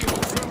wipe for the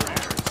ultra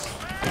rares.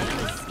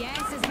 As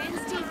scarce as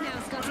hen's teeth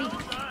now, Scotty.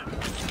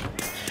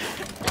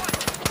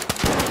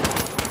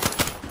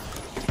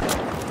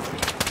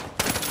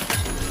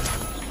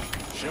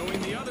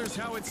 Showing the others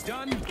how it's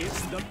done,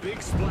 it's the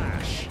big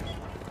splash.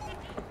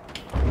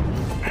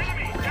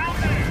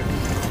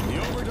 The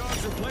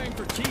overdogs are playing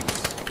for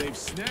keeps. They've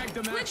snagged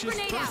the match's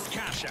first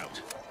cash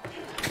out.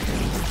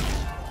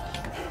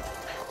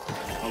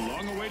 A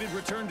long-awaited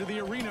return to the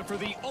arena for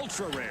the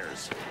ultra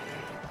rares.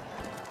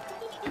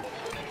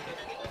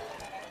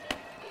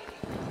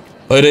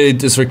 Light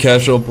 8 is for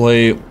casual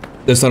play.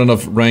 There's not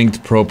enough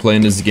ranked pro play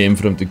in this game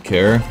for them to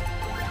care.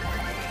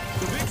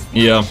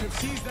 Yeah,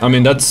 I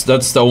mean that's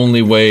the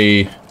only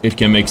way it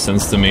can make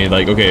sense to me.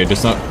 Like, okay,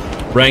 there's not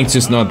ranked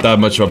is not that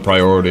much of a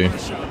priority,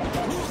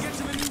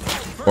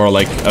 or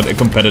like a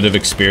competitive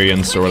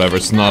experience or whatever.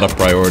 It's not a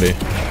priority.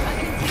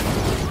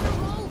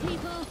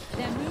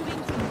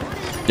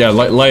 Yeah,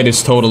 light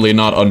is totally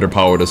not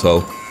underpowered as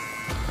hell.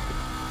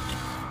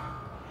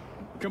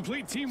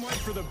 Complete team wipe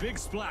for the big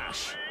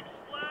splash.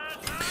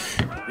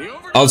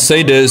 I'll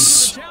say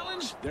this.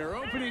 They're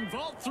opening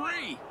vault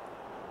 3.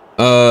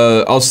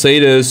 I'll say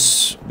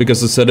this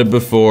because I said it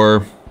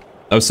before.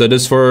 I've said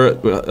this for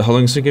how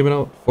long has it been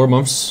out? 4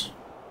 months.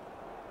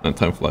 And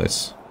time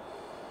flies.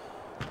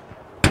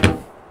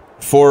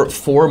 For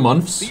 4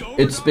 months,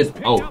 it's been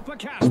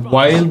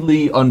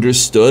widely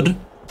understood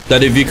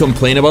that if you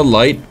complain about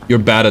light, you're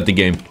bad at the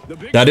game.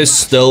 That is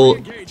still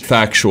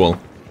factual.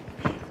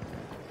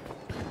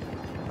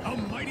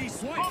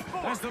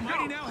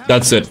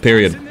 That's it,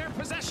 period.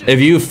 If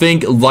you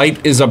think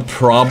light is a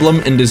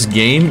problem in this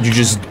game, you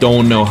just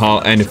don't know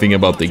anything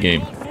about the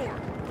game.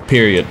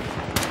 Period.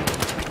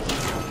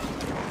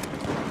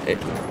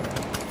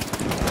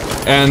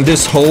 And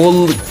this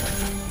whole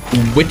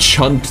witch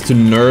hunt to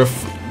nerf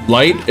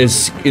light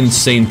is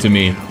insane to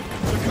me.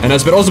 And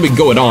has also been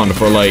going on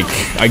for like,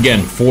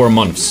 again, 4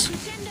 months.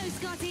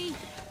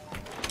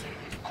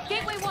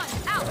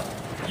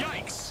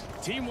 Yikes!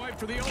 Team wipe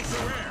for the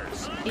ultra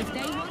rares. If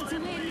they want to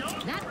win,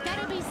 that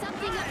better be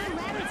something of a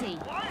rarity.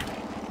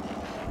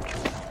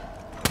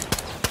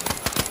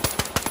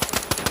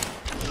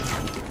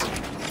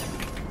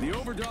 The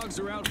overdogs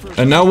are out for.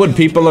 And now what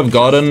people have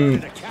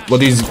gotten,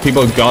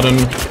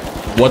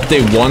 what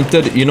they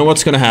wanted, you know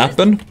what's gonna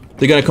happen?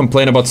 They're gonna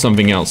complain about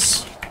something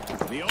else.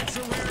 The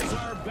ultra rares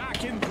are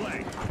back in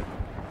play.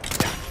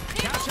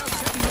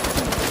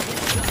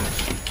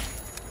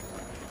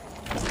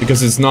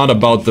 Because it's not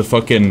about the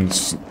fucking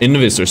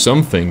Invis or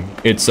something.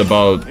 It's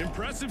about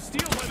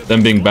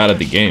them being bad at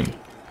the game.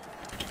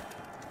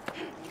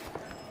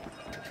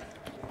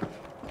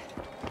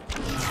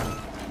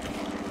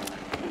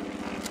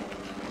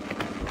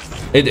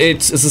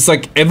 It's just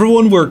like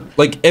everyone were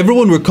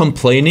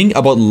complaining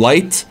about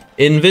light,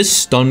 Invis,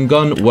 stun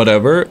gun,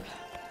 whatever.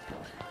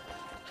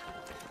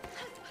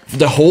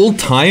 The whole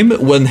time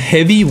when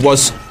heavy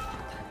was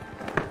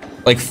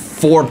like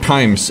 4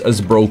 times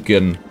as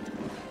broken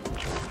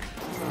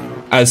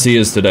as he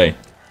is today.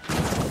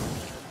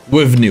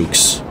 With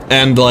nukes.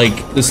 And like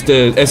the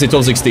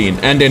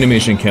SA-1216 and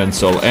animation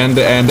cancel and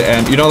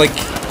you know, like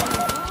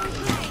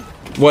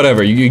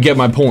whatever, you get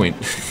my point.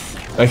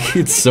 Like,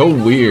 it's so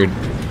weird.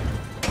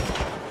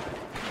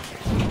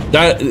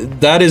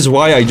 That is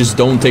why I just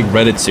don't take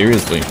Reddit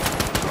seriously.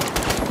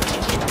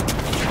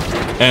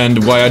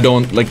 And why I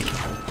don't, like,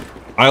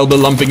 I'll be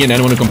lumping in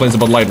anyone who complains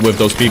about light with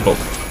those people.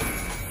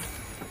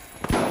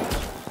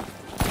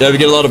 Yeah, we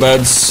get a lot of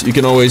ads. You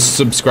can always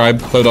subscribe,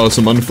 $5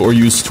 a month, or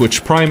use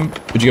Twitch Prime,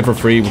 which you get for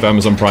free with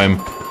Amazon Prime,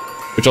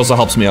 which also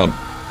helps me out.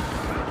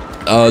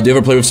 Do you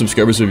ever play with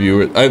subscribers or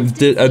viewers? I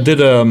did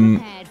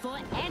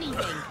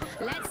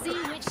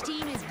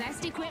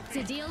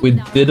we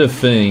did a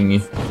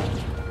thing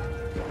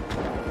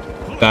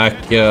back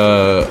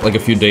like a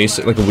few days,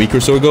 like a week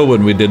or so ago,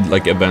 when we did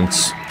like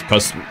events.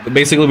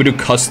 Basically we do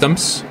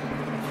customs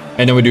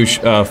and then we do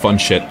fun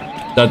shit.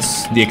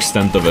 That's the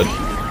extent of it.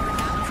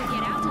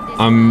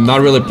 I'm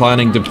not really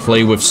planning to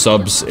play with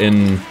subs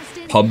in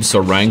pubs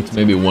or ranked,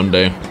 maybe one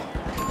day.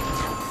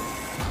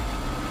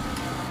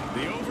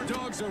 The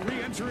overdogs are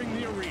re-entering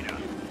the arena.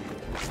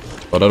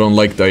 But I don't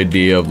like the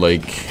idea of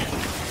like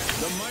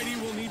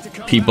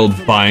people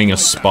buying a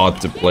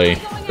spot to play,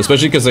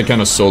 especially because I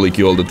kind of solo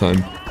queue all the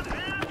time.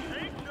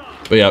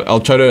 But yeah, I'll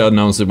try to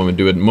announce it when we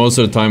do it. Most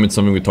of the time it's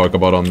something we talk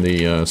about on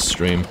the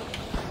stream.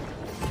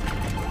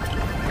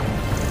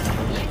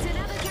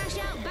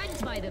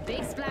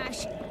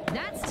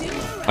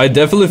 I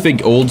definitely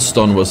think Old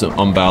Stun was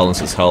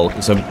unbalanced as hell,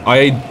 because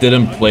I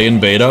didn't play in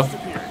beta,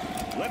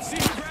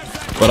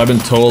 but I've been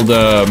told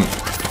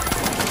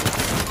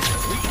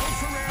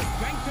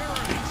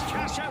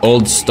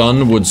Old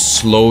Stun would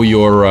slow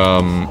your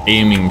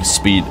aiming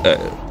speed,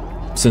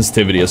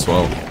 sensitivity as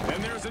well.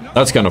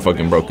 That's kind of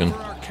fucking broken.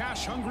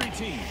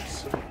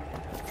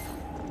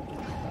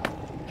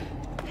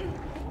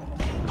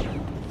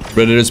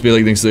 Redditors be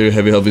like, thinks their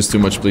heavy health is too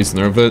much, please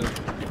nerf it.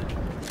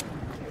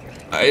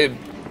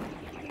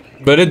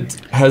 Reddit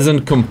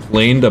hasn't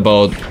complained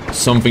about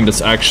something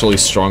that's actually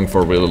strong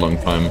for a really long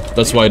time.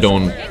 That's why I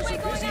don't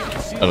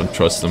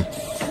trust them.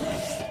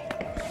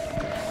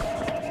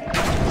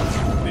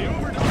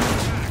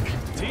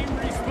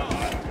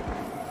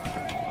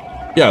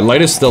 Yeah,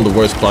 light is still the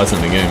worst class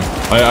in the game.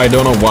 I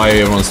don't know why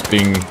everyone's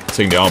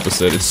saying the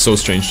opposite. It's so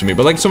strange to me.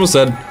 But like someone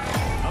said,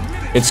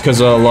 it's because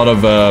a lot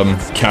of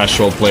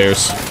casual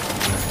players.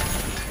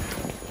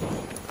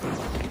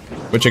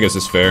 Which I guess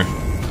is fair.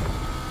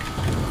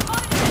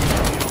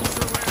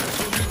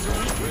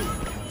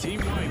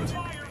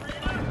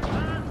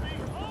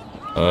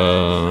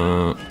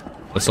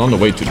 It's on the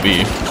way to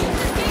B.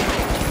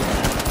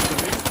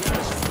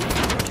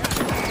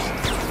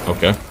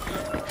 Okay.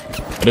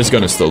 This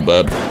gun is still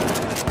bad.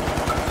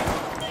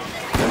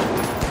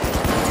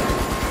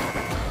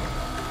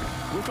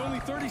 With only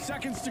 30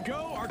 seconds to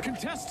go, our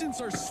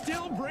contestants are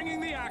still bringing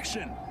the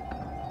action.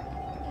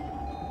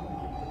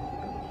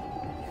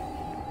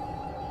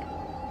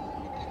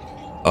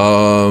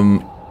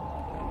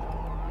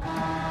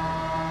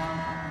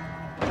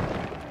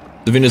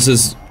 The Venus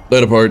is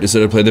light apart.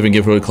 Instead of play different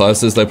game for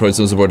classes, light parts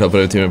don't support help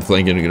out team and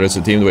flank and the rest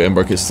of the team. The way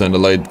Embark is assigned a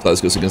light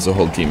class goes against the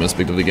whole team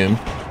aspect of the game.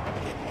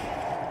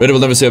 Reddit will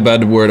never say a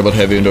bad word about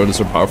heavy and they're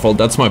so powerful.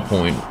 That's my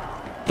point.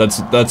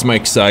 That's my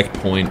exact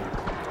point.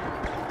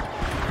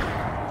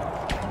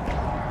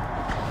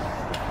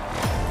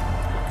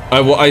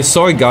 I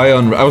saw a guy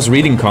on. I was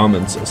reading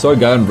comments. I saw a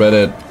guy on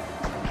Reddit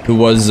who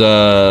was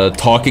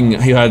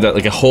talking. He had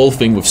like a whole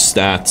thing with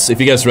stats. If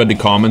you guys read the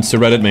comments to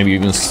Reddit, maybe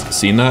you've even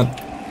seen that.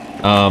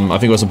 I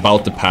think it was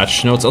about the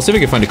patch notes. I'll see if I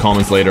can find the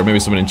comments later. Maybe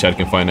someone in chat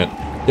can find it.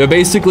 They're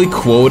basically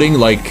quoting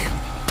like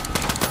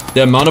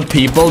the amount of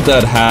people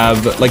that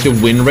have like the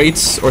win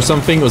rates or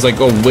something. It was like,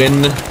 oh,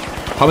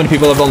 how many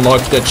people have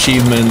unlocked the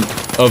achievement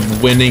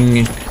of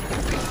winning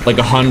like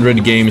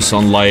 100 games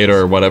on light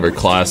or whatever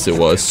class it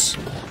was.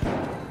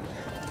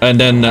 And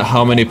then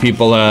how many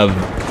people have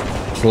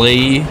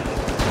play.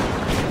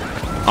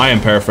 I am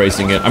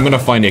paraphrasing it. I'm gonna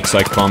find the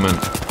exact comment.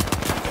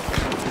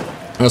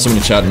 I know someone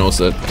in chat knows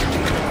it.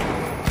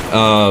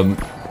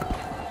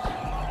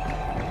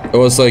 It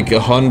was like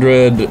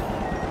 100.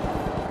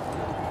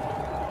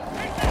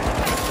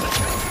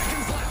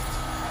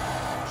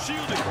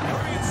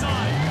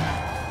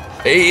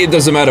 It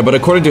doesn't matter, but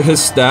according to his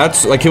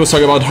stats, like he was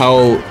talking about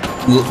how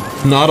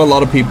not a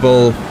lot of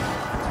people,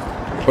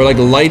 or like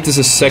light is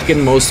the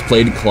second most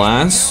played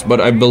class, but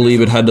I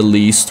believe it had the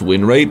least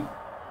win rate.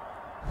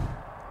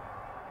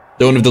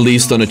 The one with the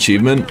least on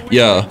achievement.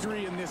 Yeah.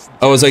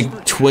 I was like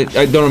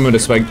I don't remember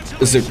the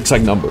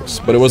exact numbers,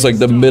 but it was like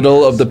the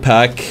middle of the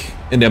pack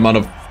in the amount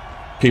of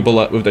people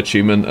with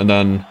achievement, and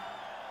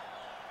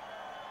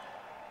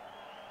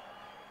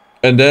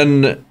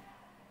then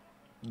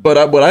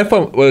but what I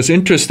found was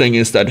interesting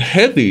is that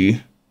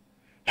Heavy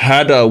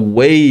had a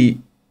way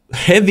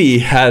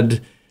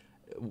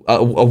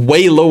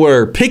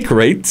lower pick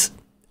rate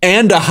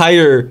and a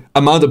higher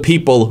amount of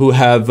people who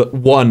have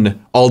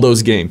won all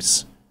those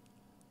games.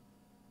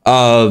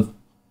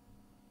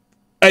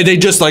 And they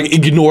just like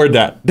ignored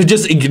that. They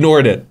just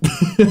ignored it.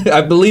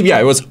 I believe, yeah,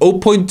 it was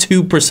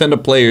 0.2%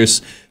 of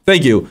players.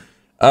 Thank you.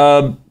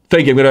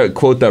 Thank you. I'm gonna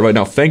quote that right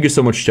now. Thank you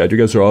so much, chat. You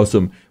guys are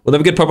awesome. We'll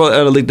never get proper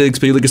analytics,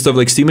 but you look at stuff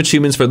like Steam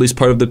achievements for at least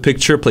part of the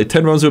picture. Play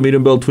 10 rounds with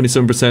medium build,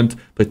 27%.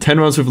 Play 10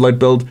 rounds with light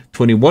build,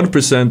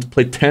 21%.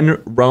 Play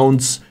 10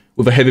 rounds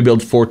with a heavy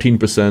build,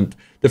 14%.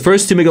 The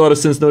first two make a lot of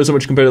sense. Notice how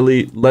much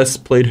comparatively less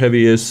played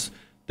heavy is.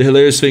 The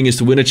hilarious thing is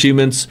to win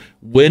achievements.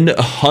 Win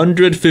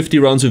 150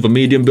 rounds with a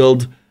medium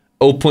build,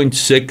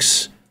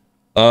 0.6.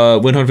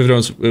 Win 150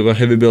 rounds with a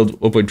heavy build,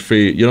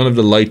 0.3. You don't have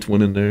the light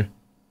one in there.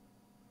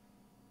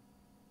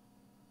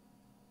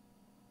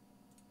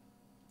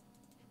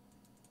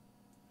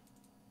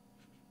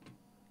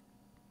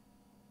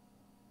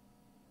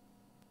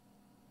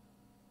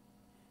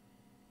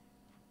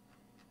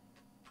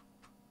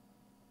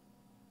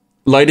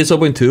 Light is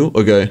 0.2?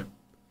 Okay.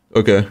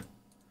 Okay.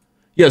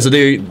 Yeah, so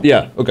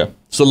okay.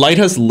 So light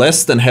has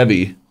less than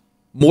heavy.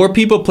 More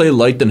people play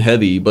light than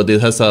heavy, but it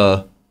has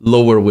a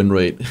lower win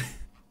rate.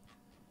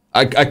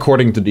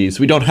 According to these.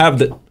 We don't have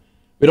the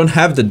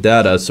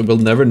data, so we'll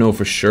never know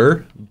for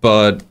sure,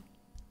 but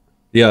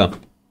yeah.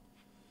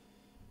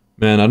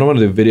 Man, I don't want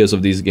to do videos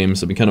of these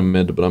games. I've been kind of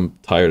mid, but I'm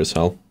tired as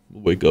hell.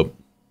 We'll wake up.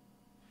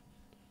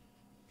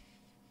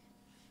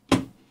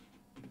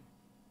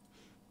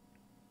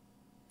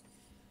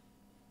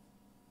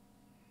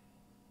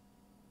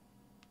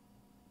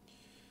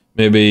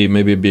 Maybe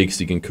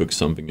BXC can cook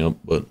something up,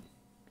 but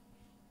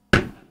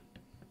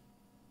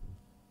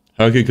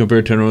how can you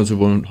compare 10 rounds with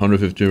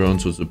 150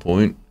 rounds? What's the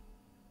point?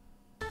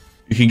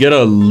 You can get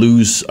a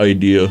loose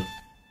idea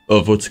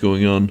of what's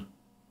going on.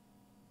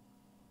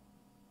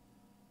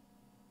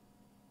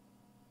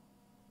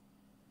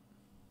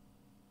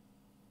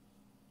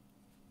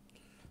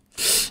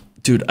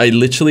 Dude,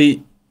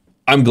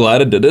 I'm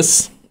glad I did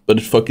this, but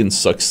it fucking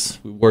sucks.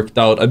 We worked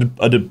out.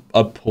 I did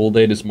a whole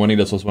day this morning.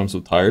 That's also why I'm so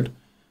tired.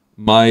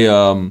 My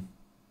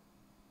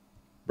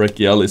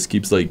brachialis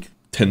keeps like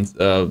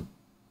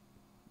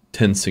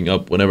tensing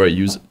up whenever I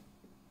use it.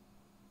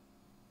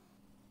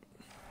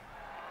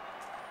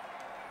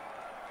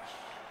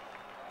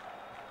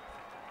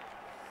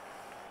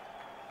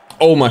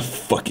 Oh my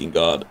fucking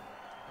god.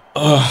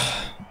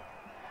 Ugh.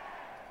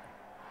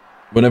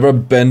 Whenever I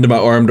bend my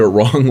arm the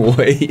wrong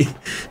way,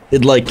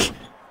 it like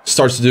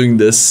starts doing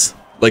this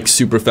like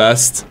super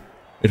fast.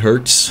 It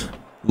hurts,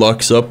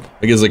 locks up,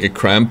 I guess like a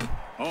cramp.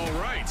 All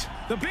right,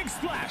 the big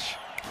splash,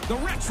 the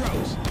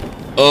retros.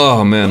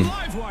 Oh man. The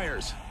live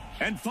wires,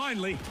 and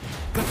finally,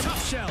 the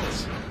tough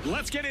shells.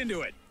 Let's get into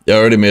it. Yeah, I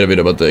already made a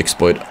video about the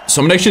exploit.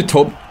 Someone actually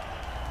told.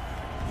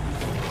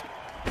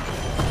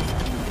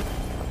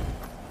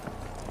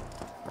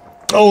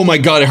 Oh my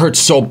god, it hurts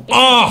so.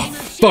 Oh,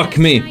 fuck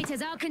me.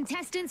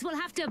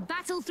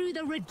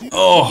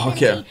 Oh,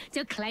 okay.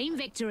 To claim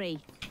victory.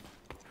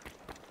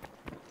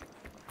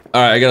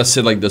 Alright, I gotta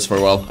sit like this for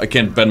a while. I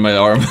can't bend my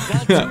arm.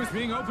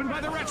 Being opened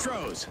by the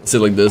retros.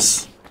 Sit like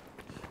this.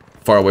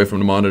 Far away from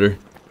the monitor.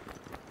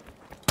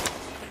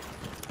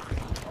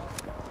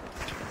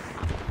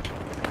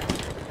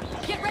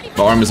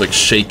 My arm is like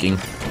shaking.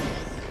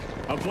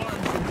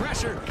 Applying some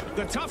pressure.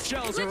 The tough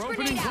shells are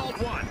opening vault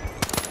 1.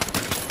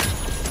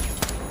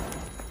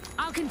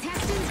 Our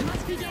contestants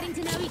must be getting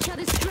to know each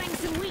other's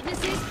strengths and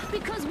weaknesses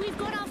because we've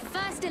got our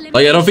first elimination.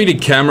 Like, I don't think the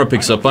camera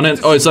picks up on it.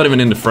 Oh, it's not even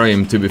in the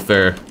frame, to be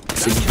fair.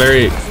 It's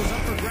very...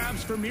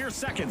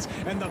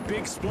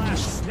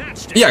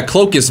 Yeah,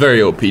 Cloak is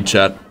very OP,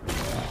 chat.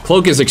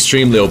 Cloak is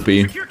extremely OP.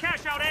 Drink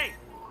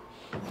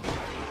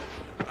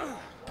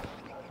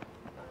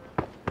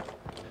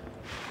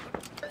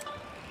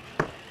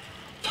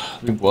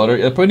water.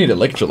 I probably need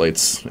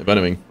electrolytes, if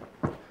anything.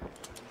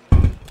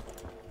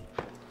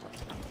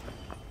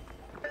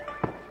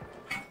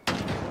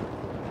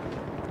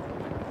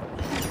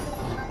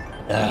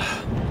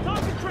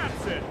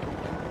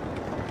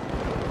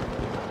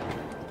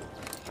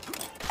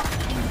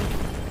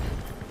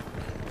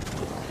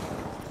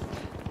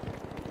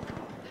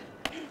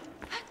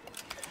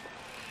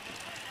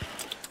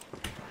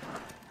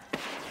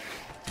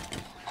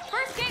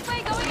 First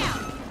gateway going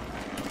out.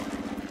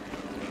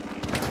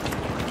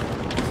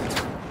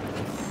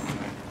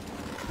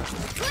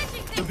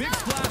 The big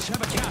splash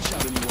have a cash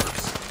out in the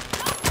works.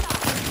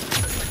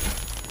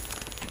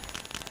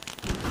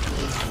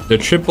 The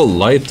triple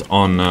light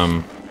on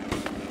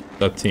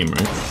that team,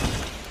 right?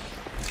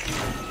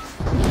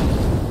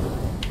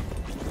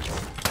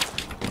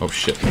 Oh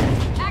shit.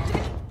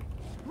 Activate.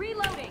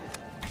 Reloading.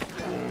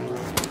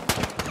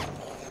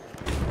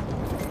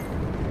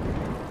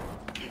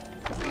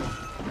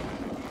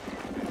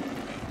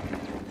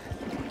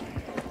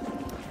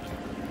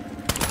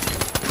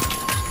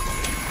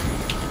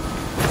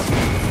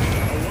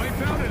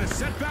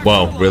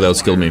 Wow, really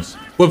outskilled me.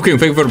 Whip King,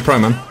 thank you for the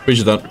prime, man.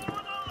 Appreciate that.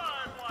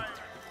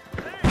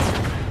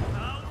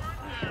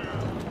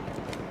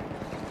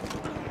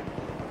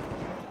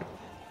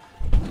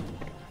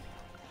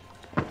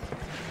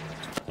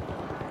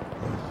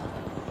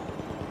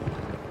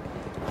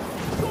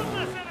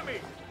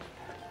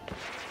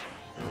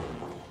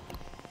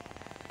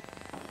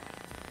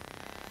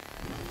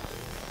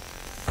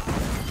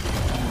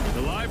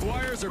 The live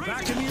wires are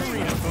back in the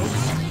arena,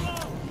 folks.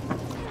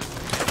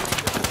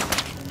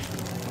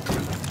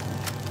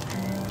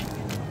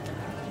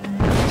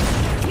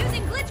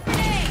 Using glitch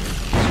grenade.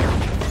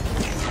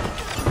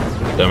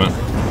 Damn it.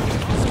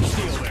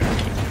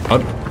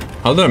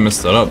 How did I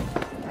mess that up?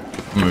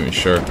 I'm not even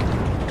sure.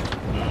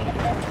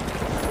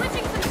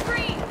 Switching some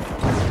screens.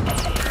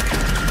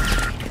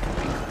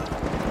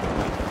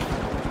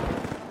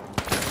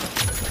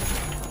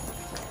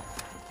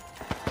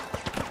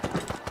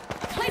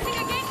 Placing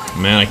a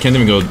gateway. Man, I can't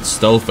even go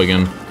stealth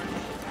again.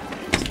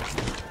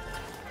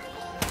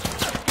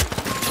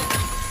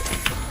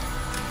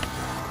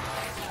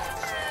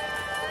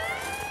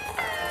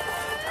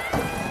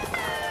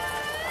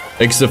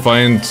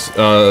 X-Defiant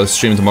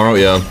stream tomorrow,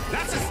 yeah.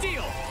 That's a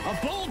steal. A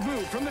bold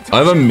move from the I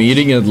have a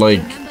meeting at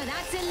like... Remember,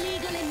 that's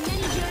illegal in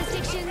many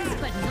jurisdictions,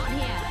 but not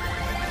here.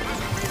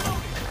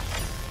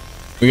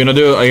 We're gonna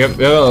do... I have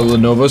a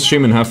Lenovo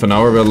stream in half an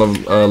hour. We'll have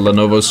a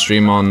Lenovo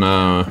stream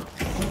on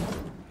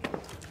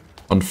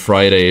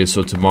Friday,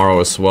 so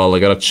tomorrow as well. I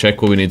gotta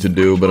check what we need to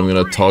do, but I'm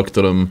gonna talk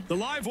to them. The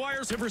live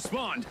wires have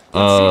responded.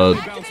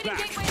 Activating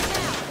gateway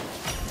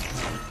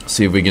now.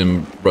 See if we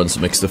can run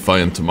some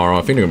X-Defiant tomorrow.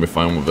 I think they're gonna be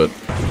fine with it.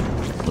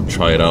 I'll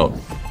try it out.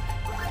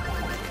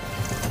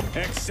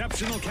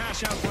 Exceptional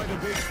cash out by the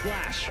big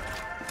splash.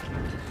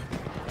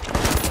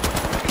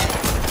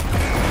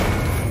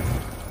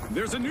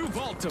 There's a new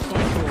vault to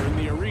fight for in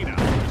the arena.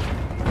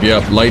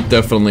 Yeah, Light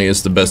definitely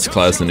is the best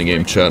class in the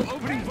game, chat.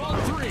 Opening vault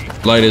 3.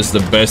 Light is the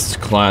best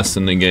class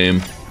in the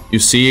game. You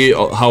see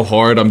how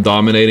hard I'm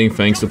dominating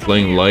thanks to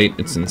playing Light?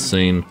 It's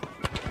insane.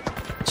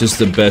 It's just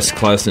the best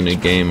class in the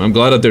game. I'm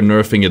glad that they're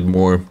nerfing it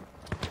more.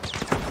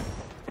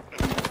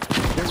 The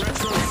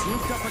retro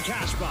swooped up a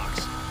cash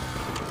box.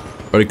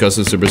 Already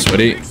custom super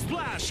sweaty. Big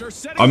splash are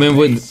setting I mean,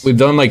 the pace. we've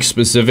done like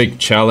specific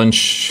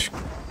challenge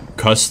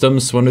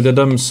customs when we did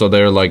them, so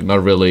they're like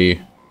not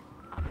really.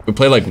 We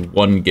play like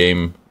one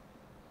game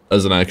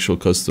as an actual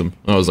custom.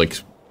 I was like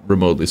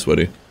remotely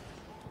sweaty.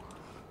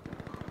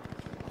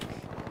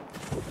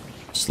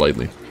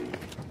 Slightly.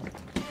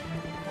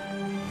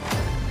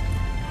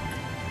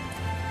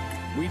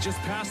 We just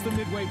passed the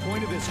midway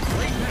point of this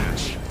great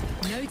match.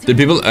 Did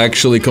people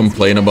actually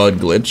complain about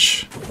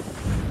glitch?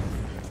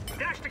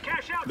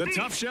 The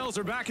tough shells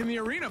are back in the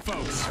arena,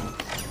 folks.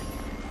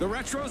 The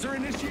retros are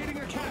initiating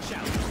a cash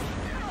out.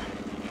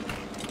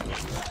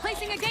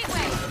 Placing a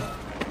gateway.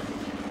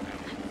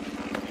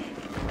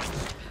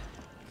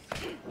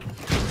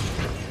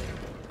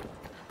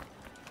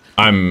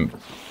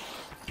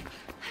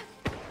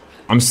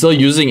 I'm still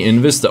using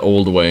Invis the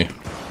old way.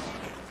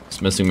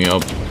 It's messing me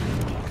up.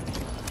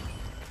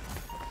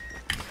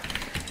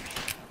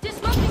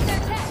 Disrupting their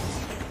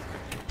test.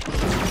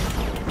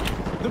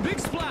 The big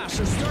splash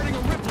is starting a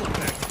ripple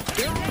effect.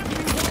 They're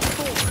opening one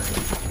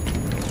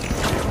forward.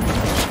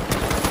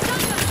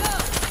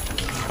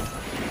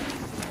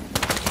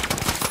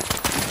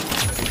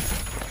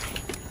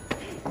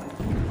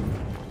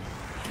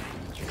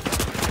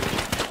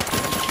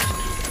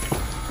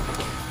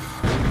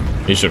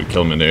 He should have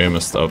killed me there. He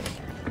messed up.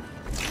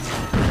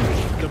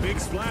 The big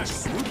splash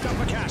swooped up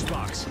a cash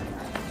box.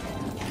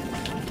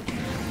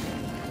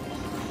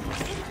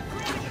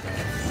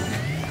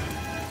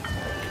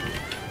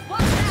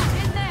 What's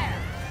that in there?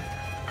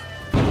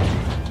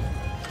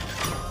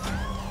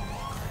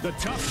 The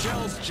tough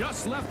shells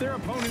just left their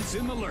opponents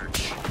in the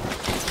lurch.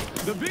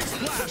 The big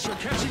splash are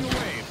catching a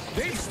wave.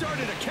 They've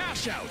started a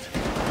cash out.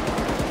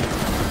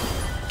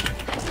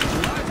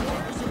 Live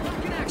wars are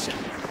back in action.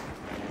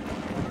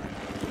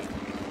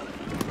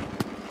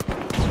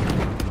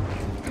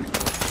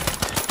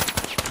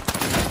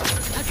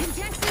 A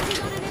contestant is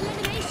on an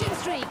elimination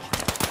streak.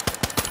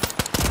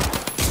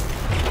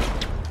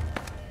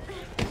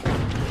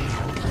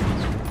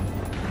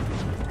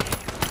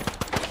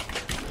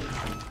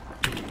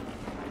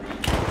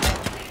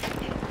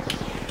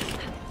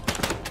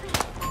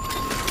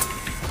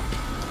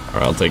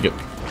 Alright, I'll take it.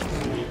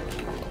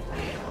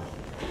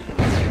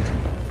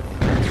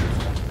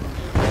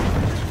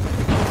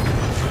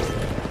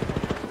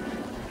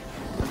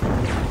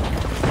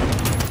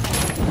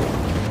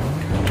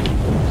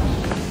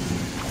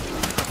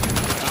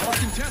 Our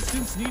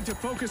contestants need to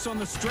focus on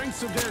the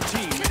strengths of their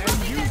team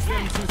and use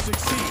them to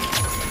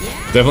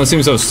succeed. Definitely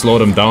seems to have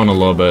slowed him down a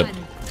little bit.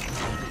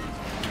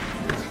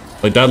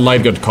 Like that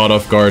light got caught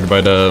off guard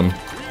by the.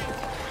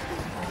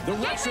 The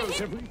retros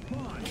have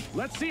respawned.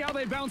 Let's see how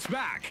they bounce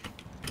back.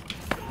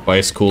 By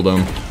his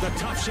cooldown. The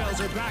tough shells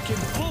are back in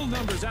full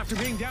numbers after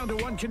being down to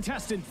one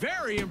contestant.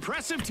 Very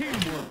impressive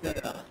teamwork.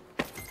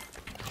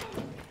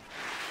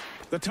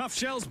 The tough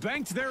shells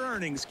banked their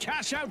earnings.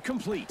 Cash out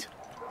complete.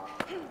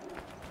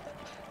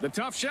 The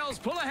tough shells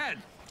pull ahead.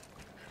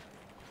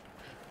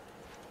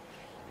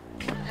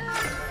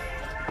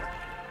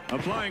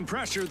 Applying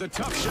pressure, the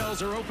tough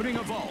shells are opening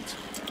a vault.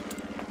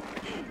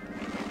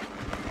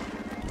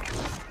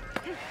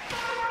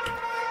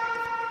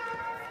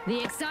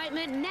 The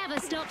excitement never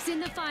stops in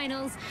the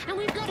finals, and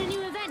we've got a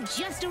new event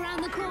just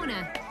around the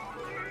corner.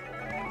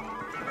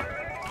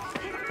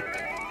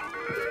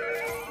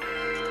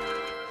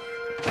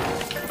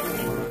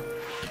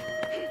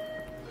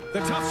 The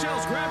tough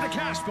shells grabbed a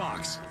cash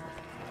box.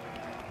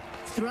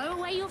 Throw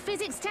away your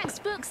physics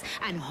textbooks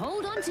and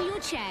hold on to your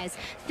chairs.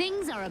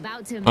 Things are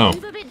about to Oh.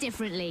 move a bit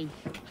differently.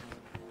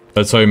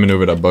 That's how you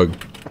maneuver that bug.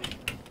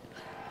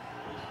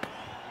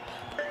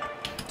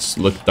 Just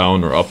look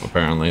down or up,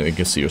 apparently. They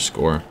can see your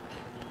score.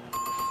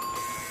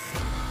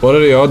 What are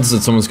the odds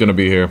that someone's gonna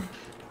be here?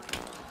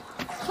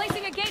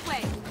 Placing a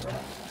gateway.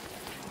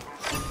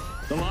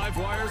 The live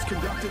wires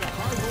conducted a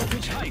high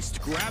voltage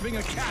heist, grabbing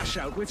a cash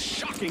out with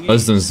shocking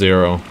Less ease. than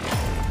 0.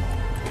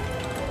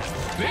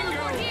 Bingo!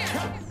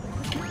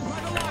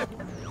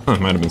 Huh,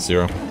 might have been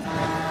 0.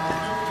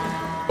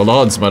 Well, the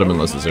odds might have been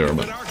less than 0,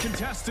 but. Our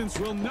contestants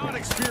will not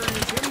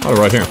experience any Oh,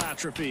 right here. muscle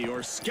atrophy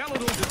or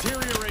skeletal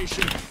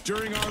deterioration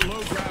during our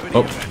low gravity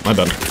Oh, event. my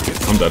bad.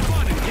 I'm dead.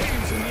 Fun and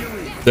games in the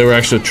arena. They were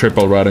actually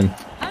triple riding.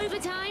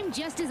 Overtime,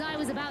 just as I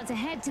was about to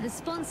head to the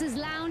sponsors'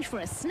 lounge for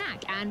a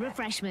snack and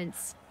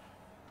refreshments.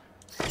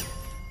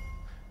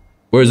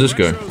 Where's this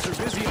guy? Retros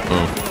are busy Oh.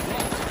 unlocking the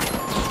vault.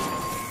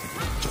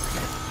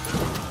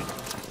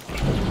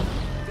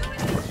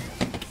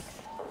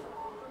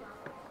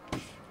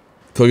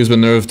 Plug has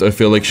been nerfed. I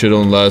feel like shit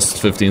only lasts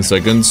 15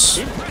 seconds.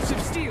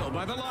 Impressive steal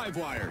by the live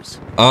wires.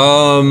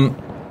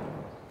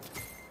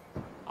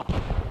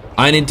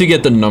 I need to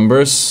get the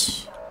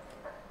numbers.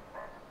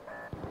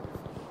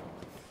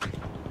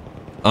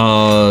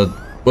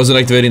 Wasn't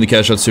activating the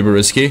cash out super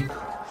risky?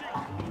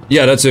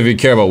 Yeah, that's if you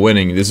care about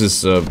winning. This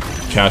is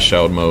cash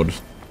out mode.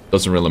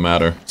 Doesn't really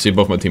matter. See,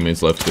 both my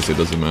teammates left because it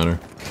doesn't matter.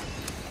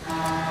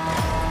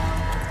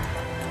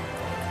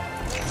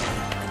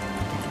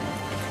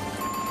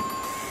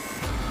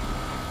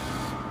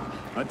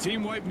 A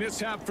team wipe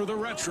mishap for the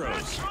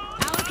retros.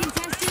 Our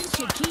contestants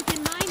should keep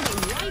in mind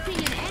that wiping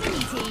an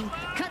enemy team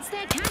cuts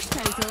their cash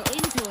total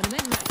in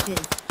tournament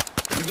matches.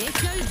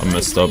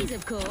 messed up.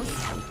 Of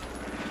course.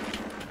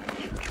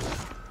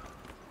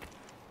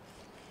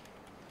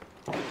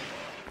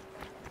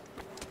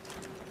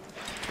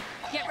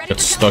 Got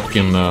stuck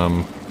in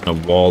a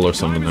wall or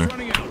something there.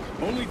 Running out.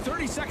 Only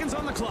 30 seconds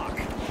on the clock.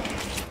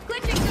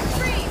 Glitching to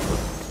freeze.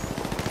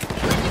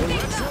 The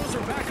Retros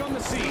are back on the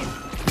scene.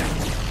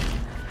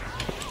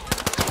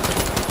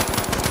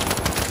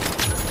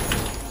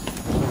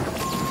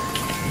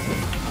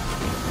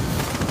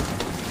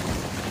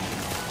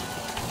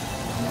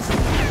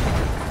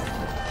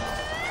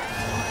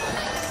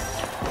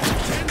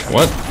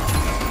 What?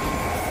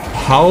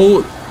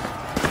 How?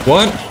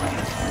 What?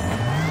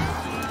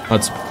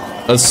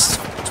 That's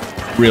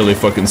really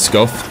fucking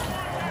scuffed.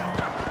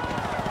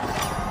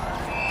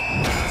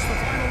 That's the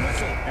final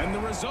whistle, and the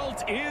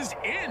result is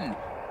in.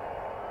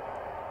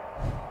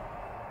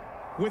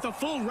 With a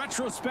full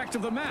retrospect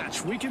of the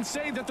match, we can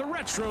say that the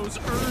Retros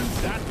earned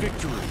that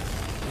victory.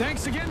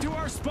 Thanks again to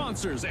our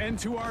sponsors and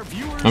to our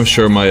viewers. I'm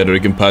sure my editor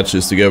can patch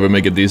this together,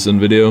 make a decent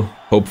video,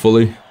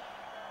 hopefully.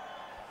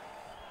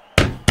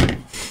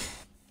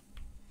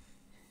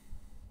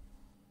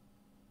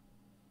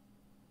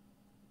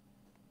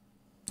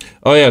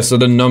 Oh yeah, so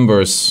the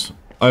numbers.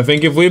 I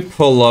think if we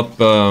pull up,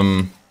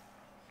 let's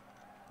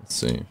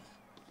see.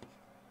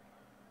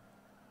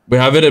 We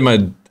have it in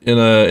my in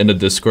a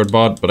Discord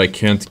bot, but I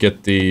can't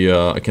get the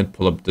I can't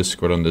pull up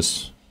Discord on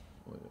this.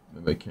 Wait,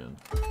 maybe I can.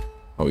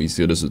 How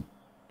easy is it?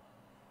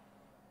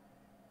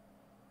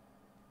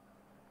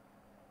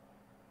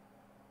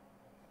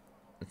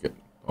 Okay.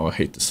 Oh, I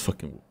hate this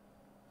fucking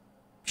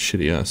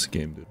shitty ass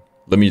game, dude.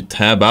 Let me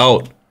tab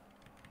out.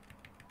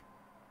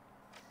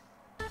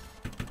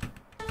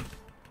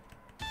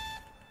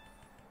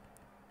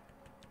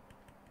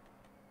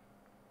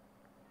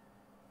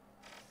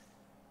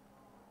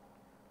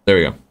 There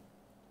we go.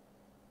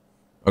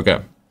 Okay.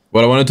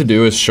 What I wanted to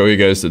do is show you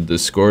guys the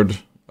Discord.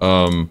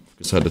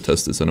 Because I had to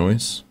test this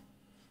anyways.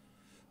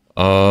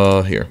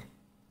 Here.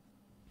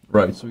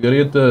 Right, so we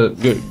gotta get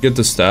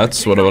the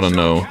stats, what I wanna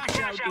know.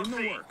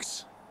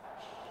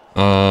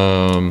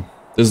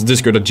 This is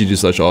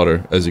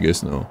discord.gg/Ottr, as you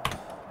guys know.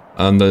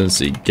 And then let's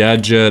see,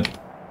 gadget,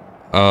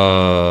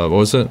 what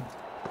was it?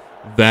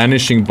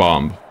 Vanishing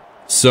bomb.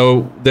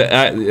 So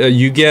the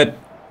you get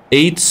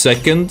 8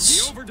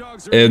 seconds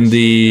in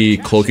the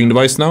cloaking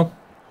device now.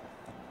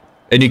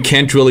 And you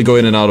can't really go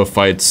in and out of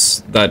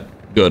fights that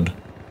good.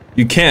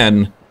 You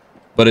can,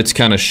 but it's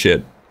kind of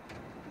shit.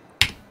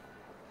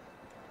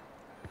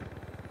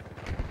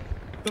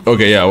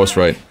 Okay, yeah, I was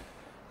right.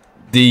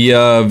 The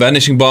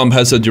vanishing bomb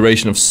has a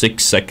duration of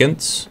 6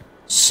 seconds.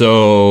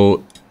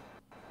 So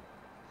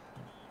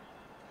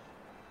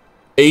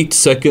 8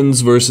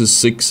 seconds versus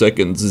 6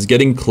 seconds is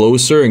getting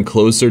closer and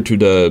closer to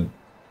the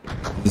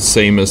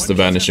same as the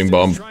vanishing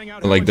bomb.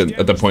 Like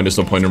at that point, there's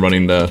no point in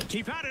running the.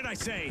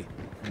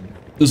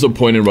 There's no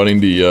point in running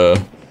the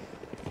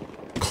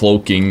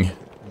cloaking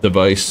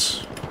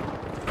device.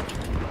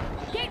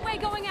 Gateway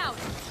going out.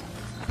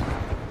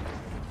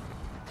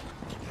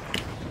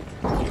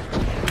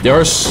 There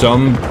are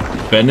some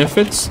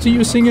benefits to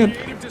using it,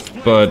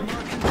 but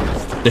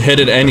to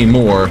hit it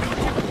anymore,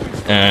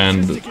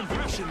 and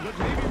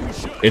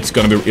it's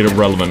gonna be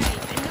irrelevant.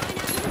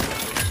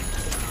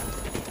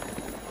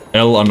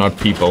 L are not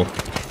people.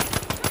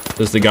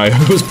 There's the guy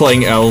who was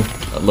playing L.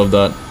 I love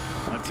that.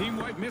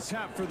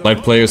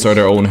 Live players are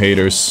their own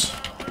haters.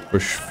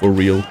 For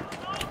real.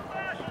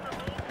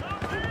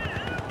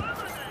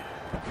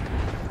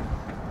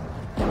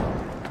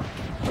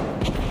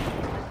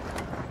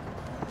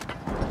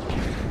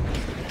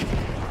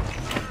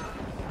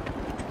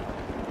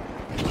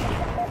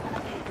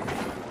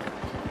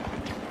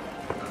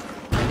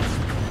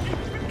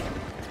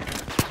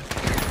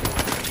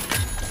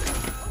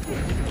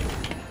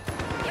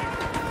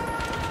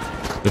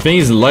 The thing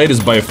is, light is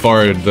by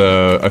far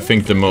I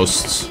think the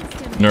most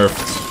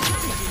nerfed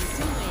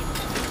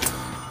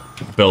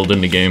build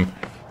in the game.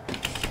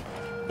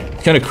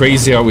 It's kind of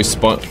crazy how we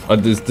spot.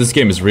 This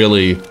game is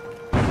really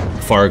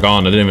far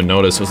gone. I didn't even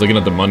notice. I was looking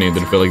at the money and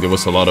didn't feel like there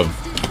was a lot of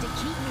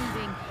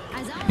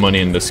money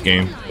in this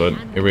game, but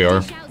here we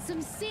are.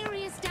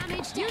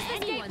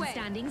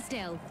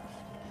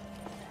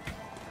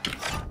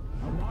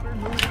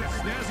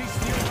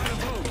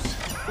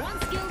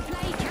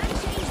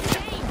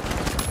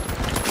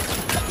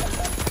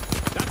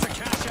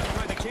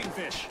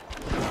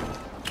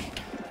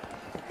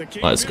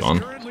 Oh, it's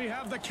gone. Time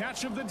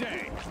to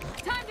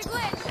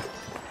glitch.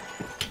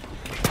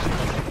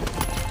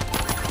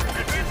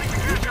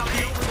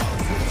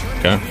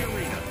 Okay.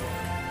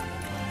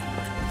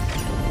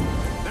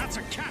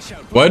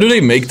 Why do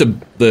they make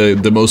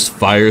the most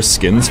fire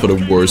skins for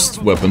the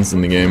worst weapons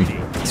in the game?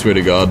 I swear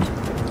to God.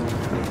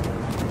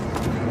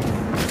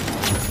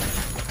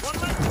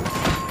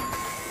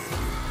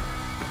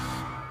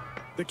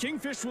 The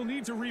Kingfish will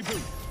need to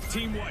reboot.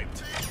 Team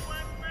wiped.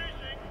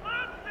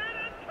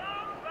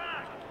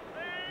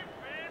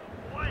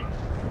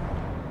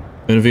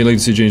 And if you'd like to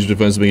see change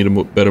defense to make it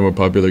a better, more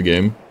popular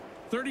game,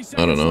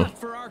 I don't know.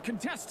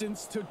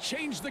 contestants to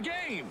change the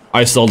game.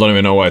 I still don't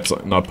even know why it's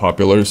not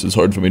popular, so it's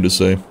hard for me to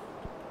say.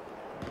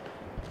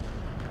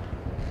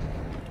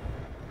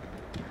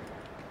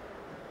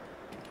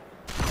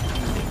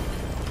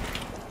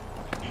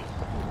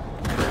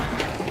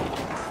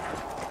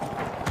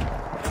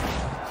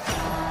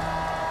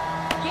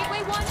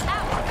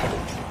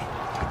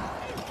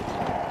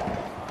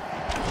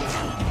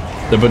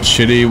 They put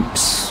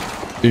shitty...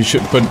 You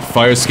should put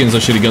fire skins on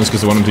shitty guns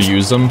because they want them to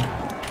use them.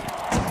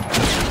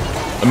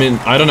 I mean,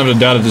 I don't have the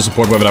data to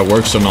support whether that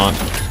works or not.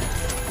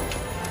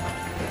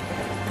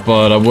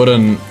 But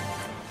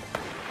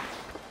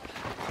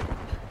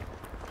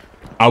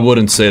I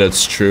wouldn't say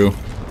that's true.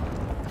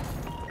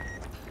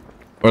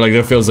 Or like,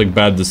 that feels like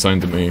bad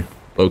design to me.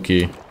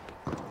 Low-key.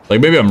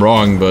 Like, maybe I'm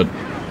wrong, but...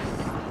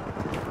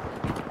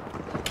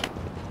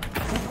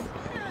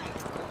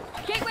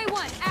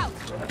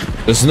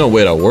 There's no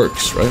way that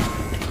works, right?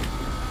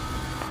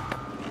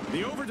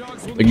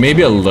 Like,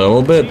 maybe a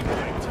little bit.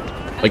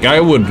 Like, I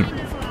would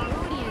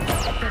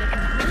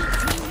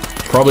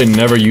probably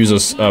never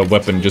use a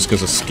weapon just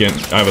because of skin.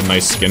 I have a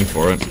nice skin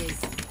for it.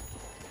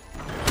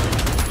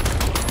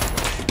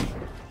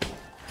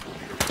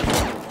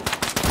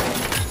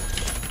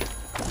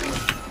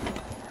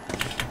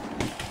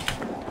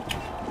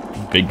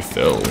 Big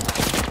Phil.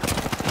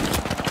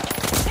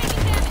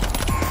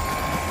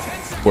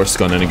 Worst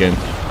gun in a game.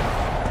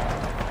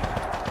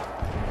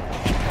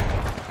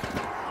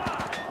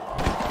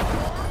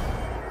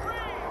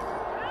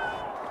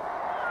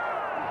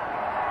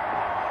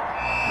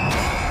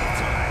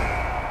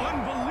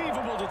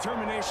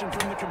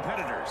 From the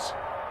competitors.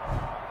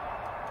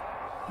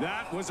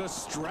 That was a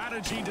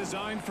strategy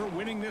designed for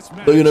winning this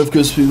match. Like enough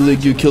because people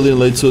like you killing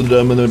light so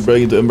damn and then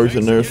bragging to Embers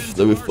and Nerf.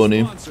 That'd be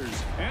funny.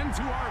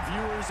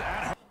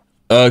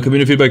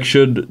 Community feedback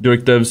should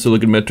direct devs to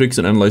look at metrics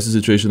and analyze the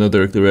situation, not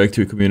directly react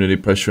to community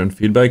pressure and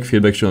feedback.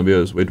 Feedback should not be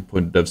a way to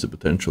point devs to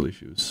potential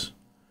issues.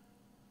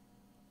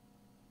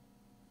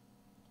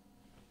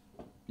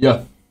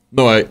 Yeah.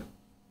 No,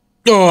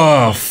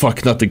 oh,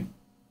 fuck, not the...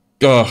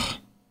 Ugh.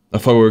 I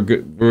thought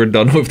we were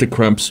done with the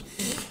cramps.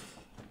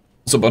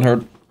 It's up on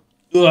hard.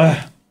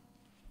 Ugh.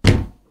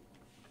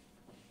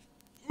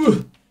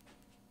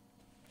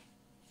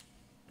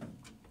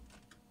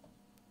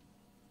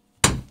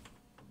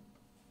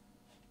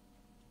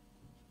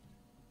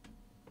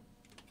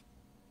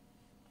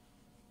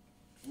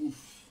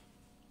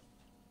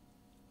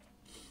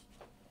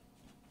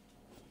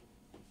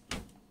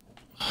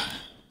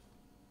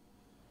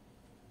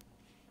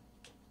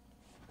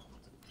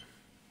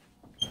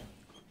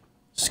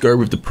 Scar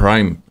with the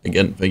Prime.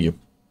 Again, thank you.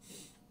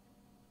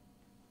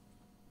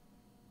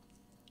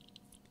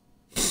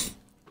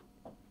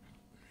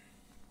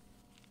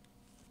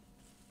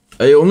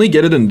 I only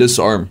get it in this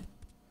arm.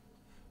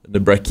 In the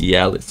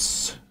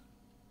brachialis.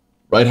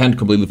 Right hand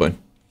completely fine.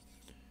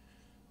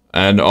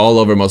 And all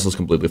other muscles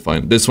completely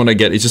fine. This one I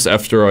get, it's just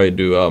after I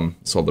do,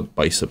 it's all the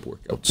bicep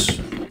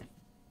workouts.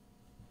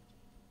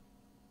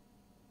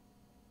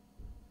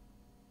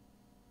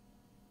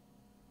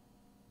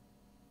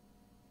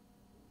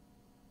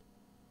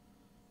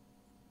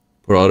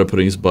 For Ottr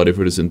putting his body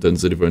for this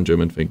intensity for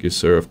enjoyment, thank you,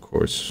 sir, of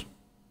course.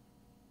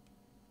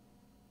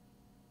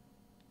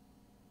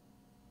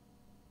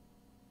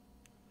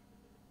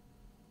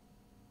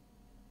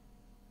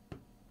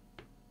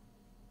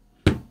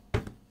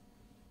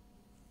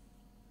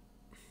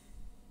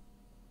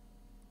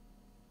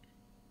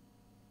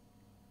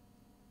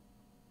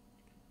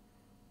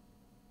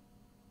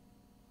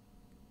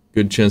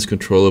 Good chance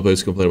controller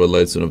players complain about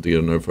lights enough to get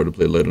a nerf hard to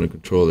play light on a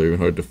controller, even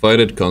hard to fight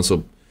it.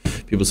 Console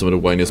people some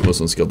of the whiniest, most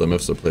unskilled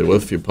MFs I played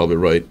with. You're probably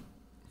right.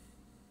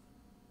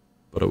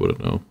 But I wouldn't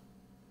know.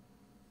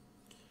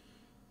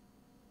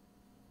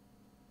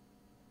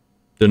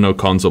 Didn't know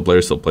console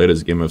players still played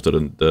this game after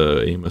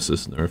the aim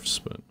assist nerfs,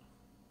 but...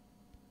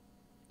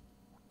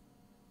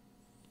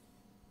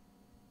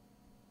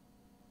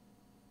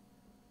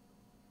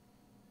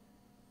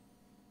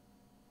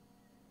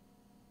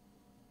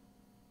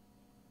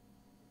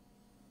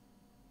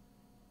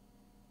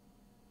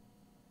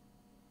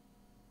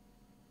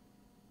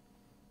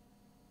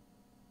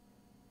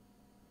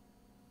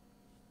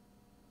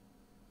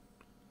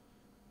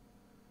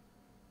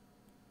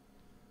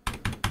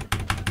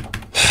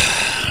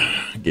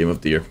 Game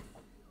of the year.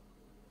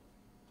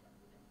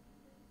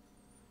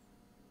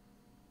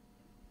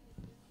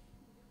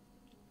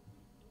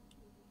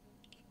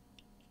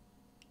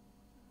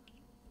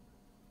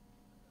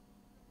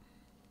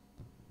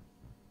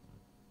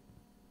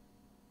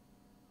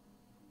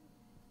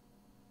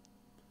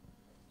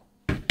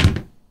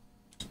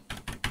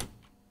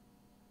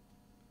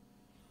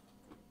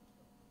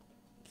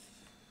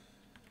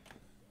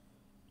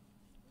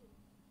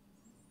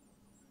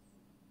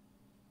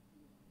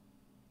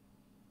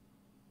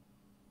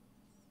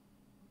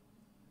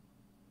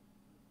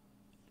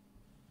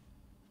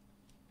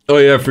 Oh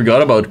yeah, I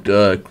forgot about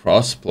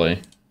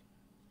crossplay.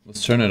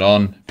 Let's turn it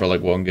on for like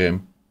one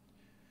game.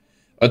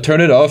 I turn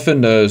it off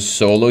in the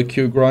solo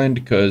queue grind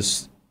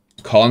because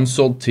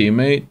console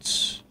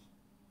teammates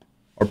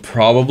are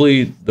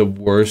probably the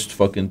worst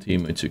fucking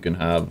teammates you can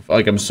have.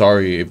 Like, I'm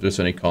sorry if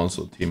there's any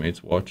console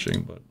teammates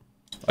watching, but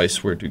I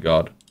swear to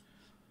God.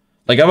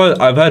 Like,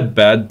 I've had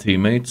bad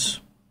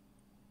teammates,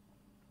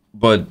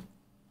 but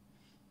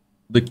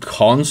the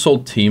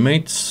console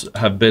teammates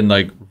have been,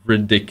 like,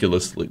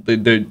 ridiculously...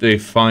 They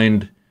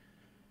find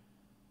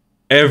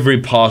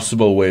every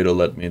possible way to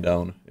let me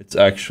down. It's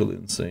actually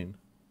insane.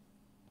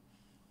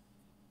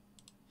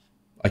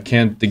 I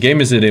can't... The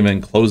game isn't even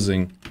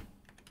closing.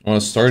 I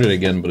want to start it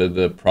again, but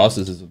the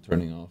process isn't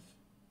turning off.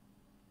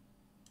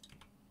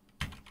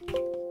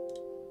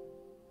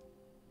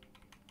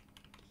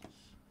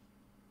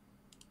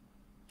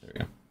 There we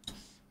go.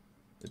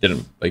 It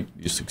didn't, like,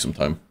 you took some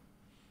time.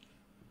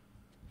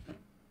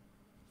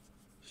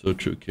 So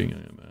true, King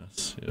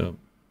IMS. Yep.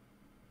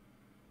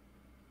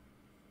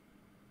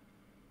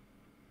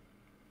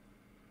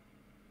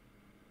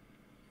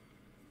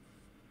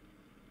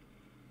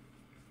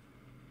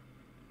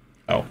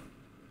 Ow.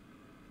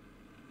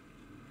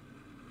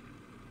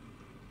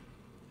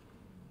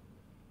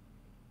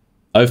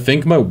 I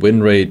think my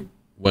win rate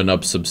went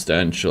up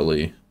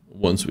substantially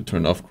once we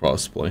turned off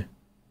crossplay.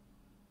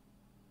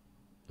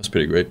 That's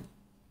pretty great.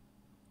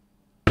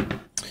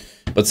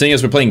 But seeing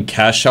as we're playing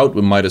cash out,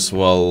 we might as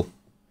well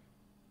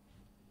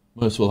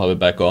have it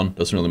back on.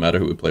 Doesn't really matter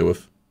who we play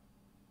with.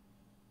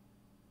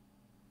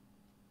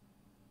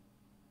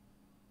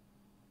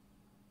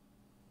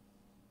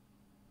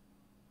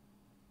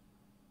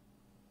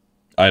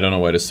 I don't know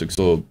why this took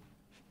so...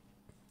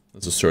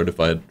 That's a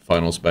certified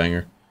finals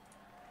banger.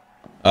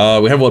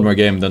 We have one more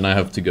game, then I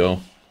have to go.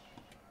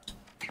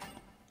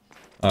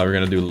 We're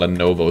gonna do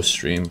Lenovo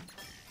stream.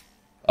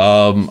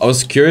 I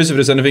was curious if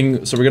there's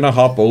anything, so we're gonna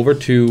hop over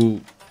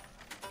to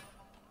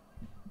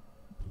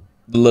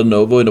the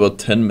Lenovo in about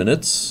 10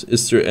 minutes.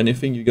 Is there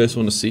anything you guys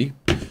want to see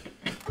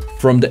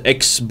from the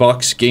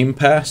Xbox Game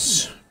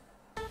Pass?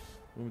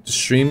 Want to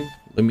stream?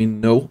 Let me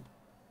know.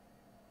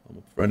 I'm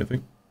up for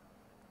anything.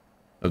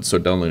 I have to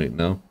start downloading it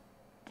now.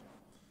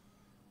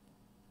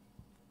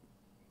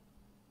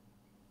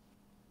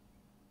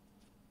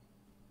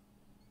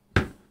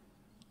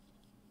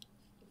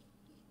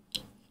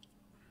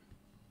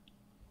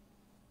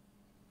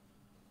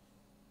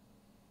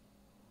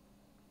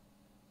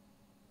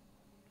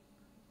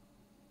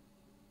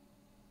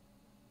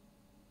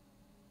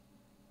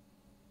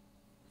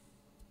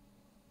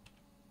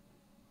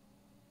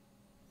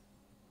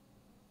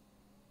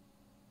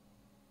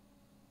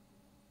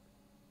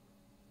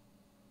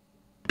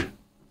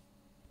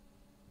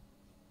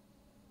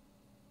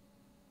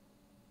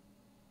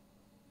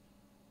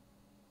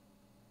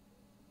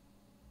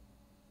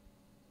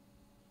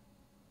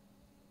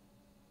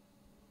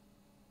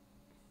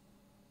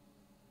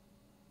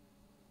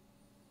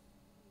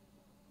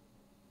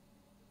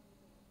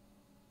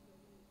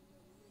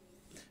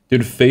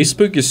 Dude,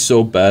 Facebook is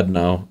so bad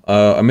now.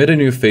 I made a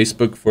new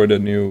Facebook for the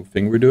new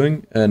thing we're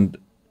doing, and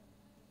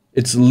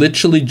it's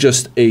literally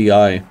just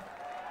AI.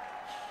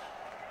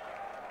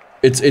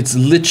 It's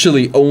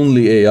literally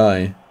only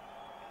AI.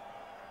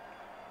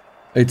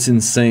 It's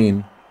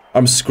insane.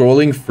 I'm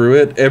scrolling through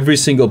it. Every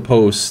single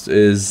post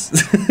is...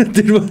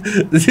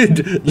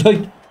 dude,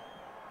 like...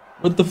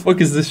 What the fuck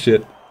is this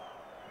shit?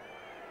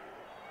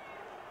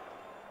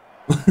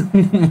 Here we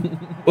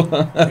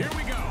go.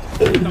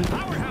 The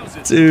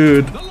powerhouses.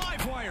 Dude. The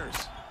live wires.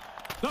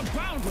 The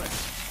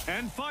boundless.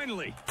 And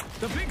finally,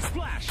 the big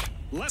splash.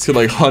 It's got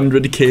like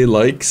 100k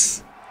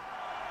likes.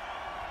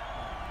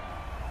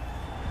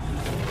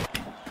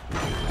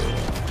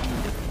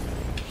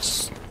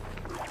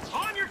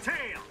 On your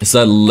tail. It's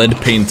that lead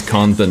paint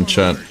content,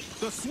 chat.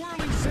 The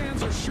swirling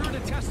sands are sure to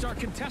test our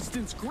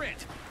contestants'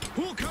 grit.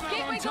 Who'll come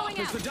out on top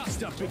as the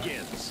dust-up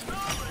begins?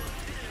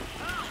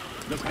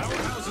 The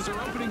powerhouses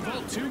are opening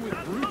Vault 2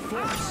 with brute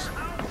force.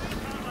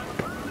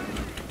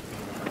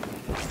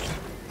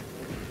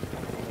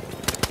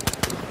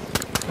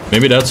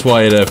 Maybe that's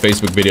why the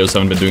Facebook videos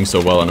haven't been doing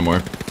so well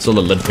anymore. It's all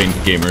the lead paint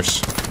gamers.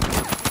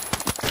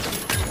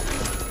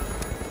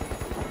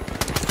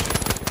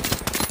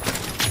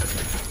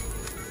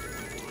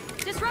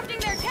 Disrupting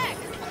their tech.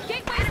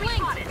 Gateway's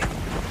linked.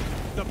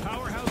 The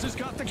powerhouses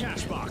got the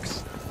cash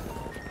box.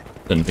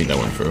 Didn't think that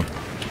went through.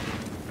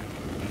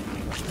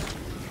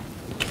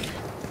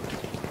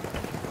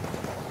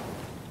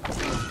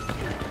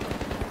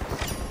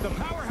 The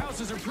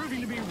powerhouses are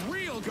proving to be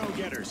real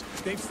go-getters.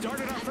 They've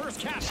started our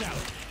first cash out.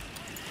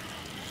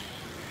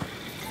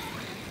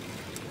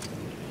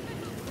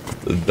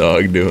 The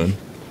dog doing?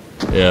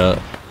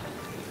 Yeah.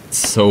 It's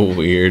so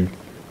weird.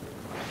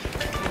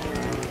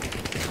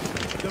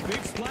 The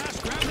big splash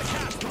grabbed the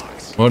cash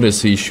box. What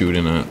is he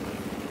shooting at?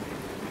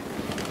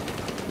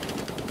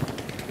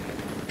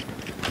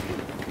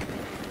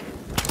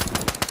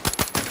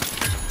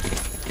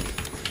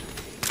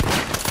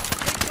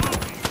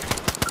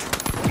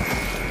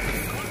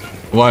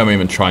 Why am I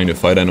even trying to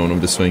fight anyone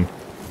with this thing?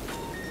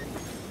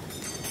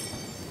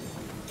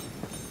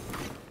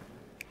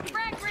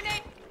 Frag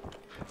grenade.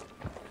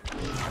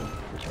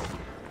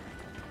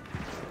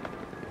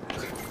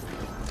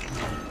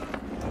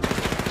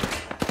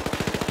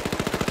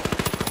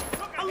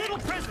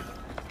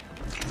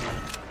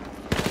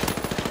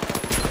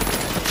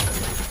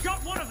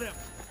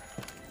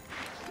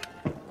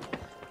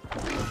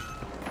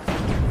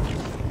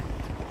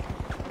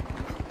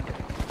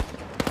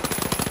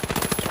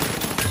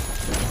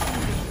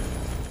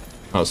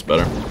 That's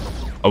better.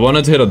 I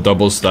wanted to hit a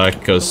double stack,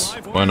 because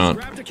why not?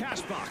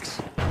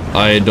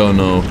 I don't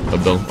know,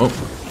 Abdul. Oh.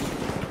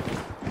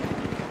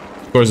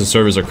 Of course the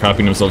servers are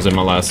crapping themselves in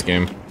my last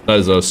game. That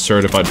is a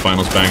certified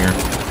finals banger.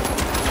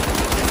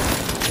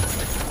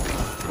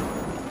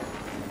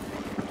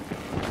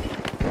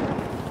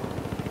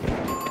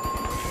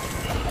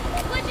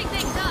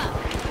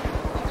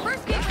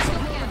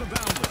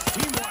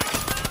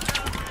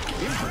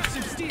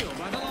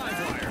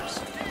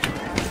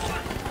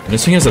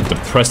 This thing has a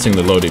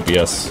depressingly low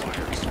DPS.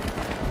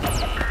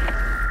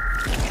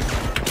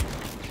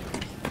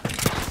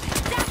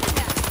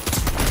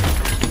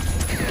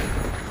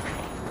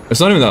 It's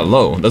not even that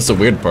low. That's the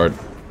weird part.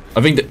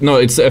 I think that, no,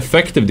 it's the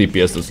effective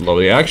DPS that's low.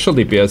 The actual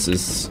DPS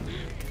is,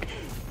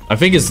 I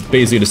think it's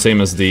basically the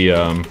same as the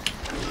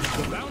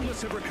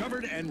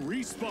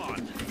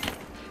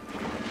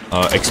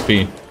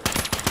XP.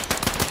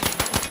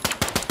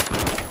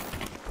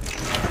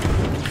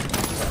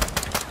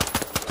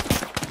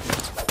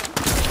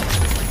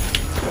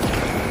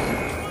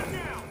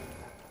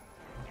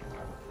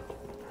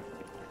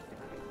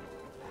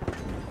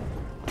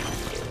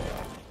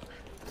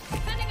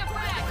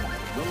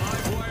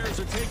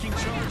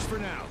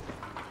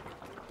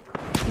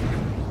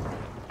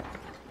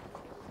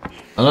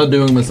 I'm not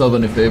doing myself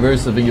any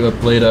favors. I think if I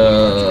played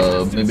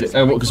maybe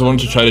because I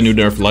wanted to try the new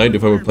Nerf Light.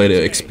 If I would play the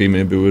XP,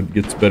 maybe we would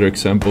get better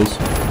examples.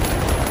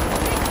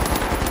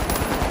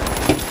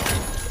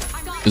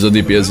 Because the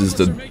DPS is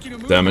the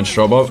damage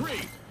drop off.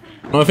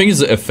 No, I think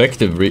it's the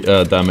effective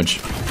damage.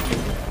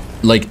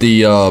 Like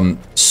the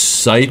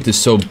sight is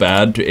so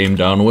bad to aim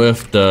down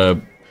with.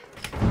 The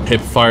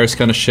hip fires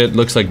kind of shit.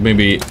 Looks like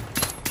maybe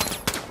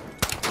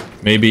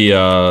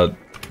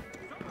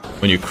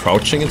when you're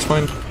crouching, it's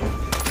fine.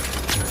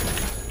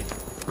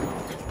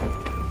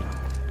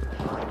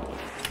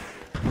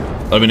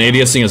 I mean,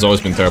 ADSing has always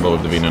been terrible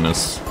with the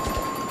VNS.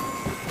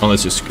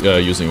 Unless you're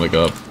using like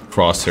a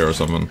crosshair or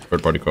something,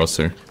 third-party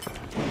crosshair.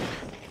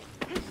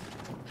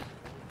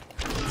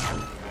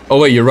 Oh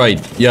wait, you're right.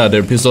 Yeah,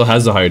 their pistol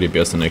has a higher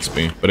DPS than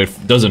XP, but it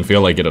doesn't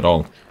feel like it at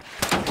all.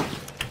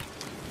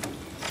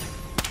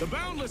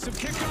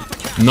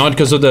 Not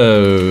because of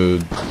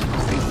the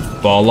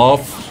fall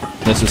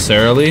off,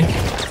 necessarily.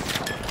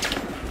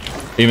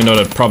 Even though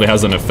that probably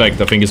has an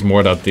effect, I think it's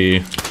more that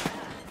the...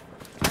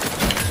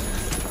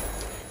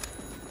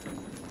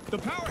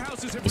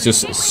 It's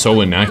just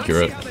so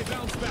inaccurate.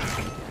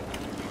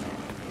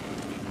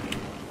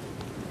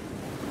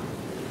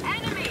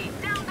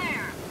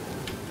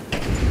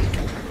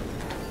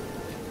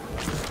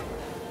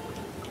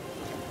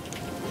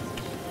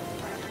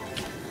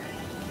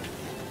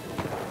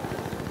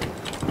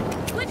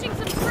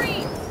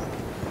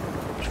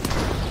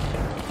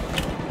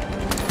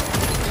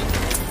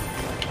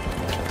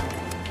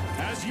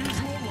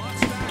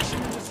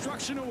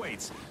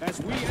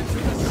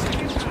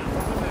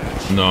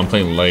 No, I'm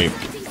playing late.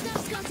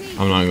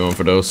 I'm not going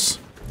for those.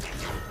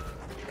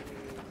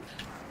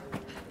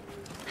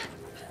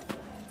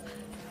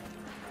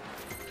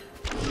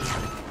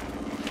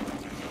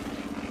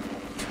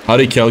 How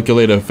do you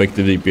calculate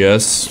effective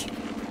DPS?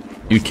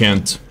 You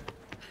can't.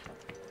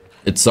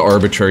 It's an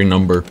arbitrary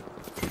number.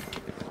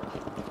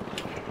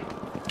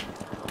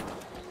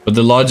 But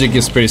the logic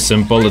is pretty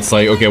simple. It's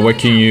like, okay,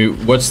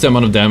 what's the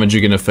amount of damage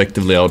you can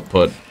effectively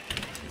output?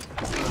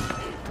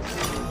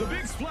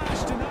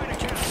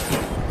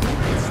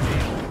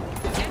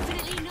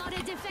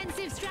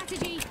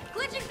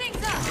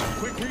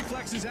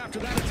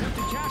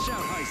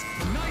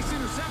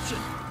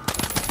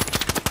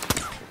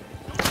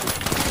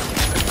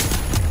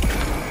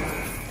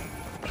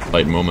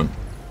 Light moment.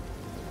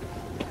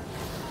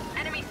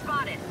 Enemy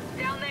spotted.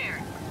 Down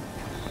there.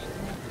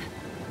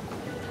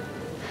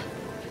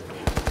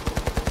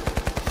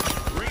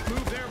 Great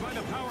move there by the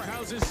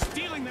powerhouses,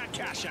 stealing that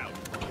cash out.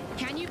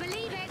 Can you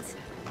believe it?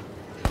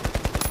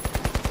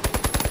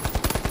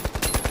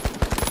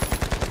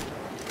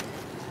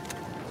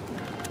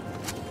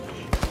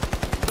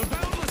 The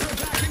Boundless are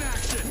back in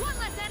action. One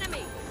less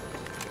enemy.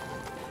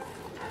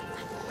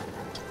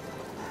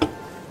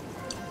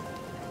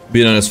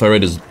 Being honest, fire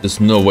rate is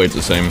no way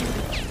the same.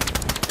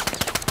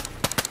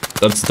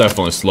 That's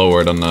definitely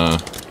slower than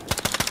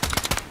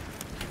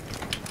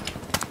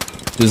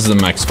this is the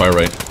max fire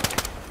rate.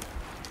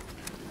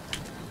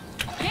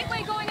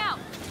 Gateway going out.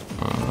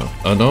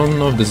 I don't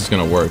know if this is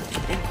gonna work.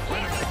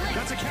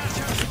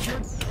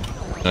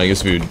 I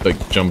guess we would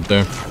like jump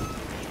there.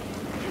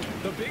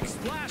 The big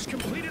splash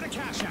completed a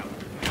cash out.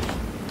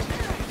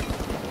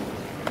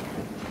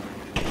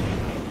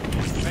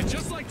 And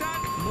just like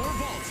that, more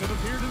vaults have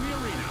appeared in the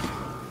arena.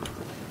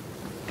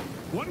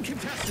 One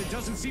contestant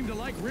doesn't seem to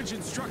like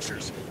rigid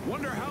structures.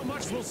 Wonder how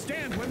much will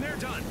stand when they're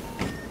done.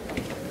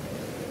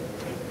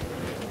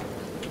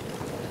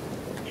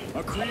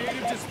 A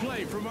creative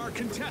display from our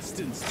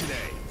contestants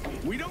today.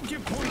 We don't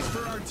give points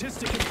for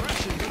artistic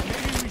impression, but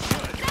maybe we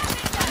should.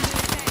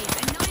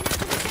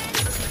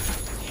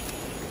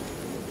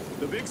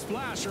 The big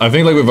splash. I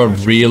think like with a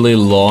really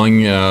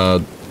long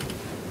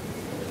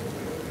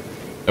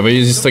If I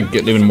just like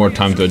get even more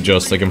time to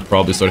adjust, I can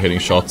probably start hitting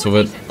shots of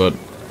it, but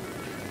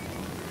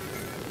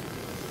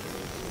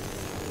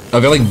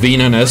I feel like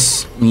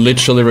V9S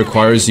literally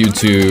requires you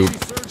to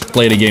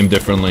play the game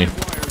differently.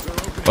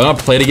 Well, not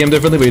play the game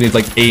differently, but you need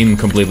like aim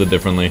completely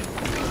differently.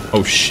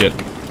 Oh shit.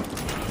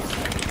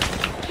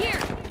 Here.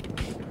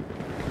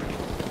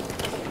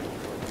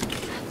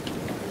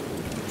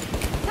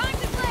 Time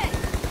to play.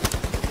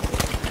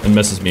 It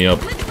messes me up.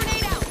 Put the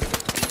grenade out.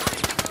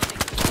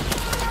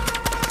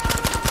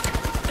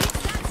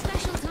 It's that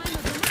special time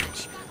of the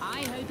match.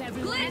 I hope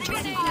everyone is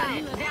ready for a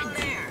new Down event.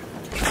 there.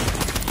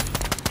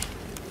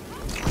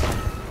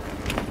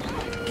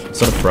 Is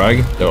that a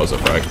frag? There was a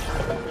frag.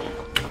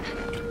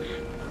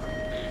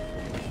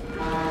 We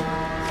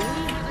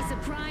have a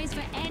surprise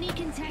for any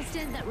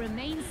contestant that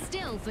remains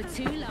still for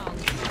too long.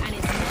 And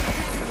it's not a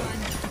pleasant one.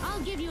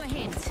 I'll give you a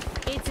hint.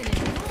 It's an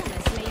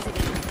enormous laser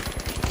gun.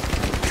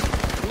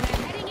 We're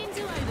heading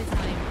into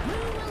overtime. Who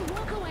will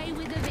walk away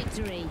with the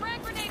victory?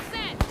 Frag grenade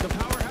set! The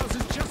powerhouse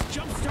has just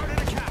jump-started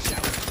a cash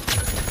out.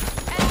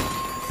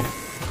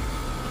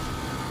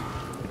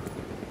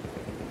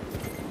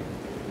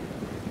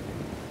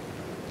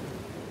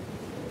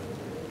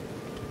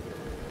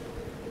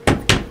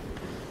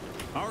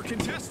 Our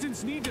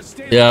contestants need to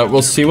stay. Yeah,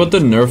 we'll see what the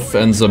nerf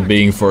ends up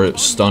being for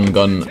stun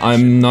gun.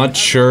 I'm not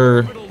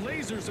sure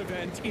Lasers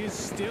event is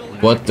still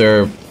what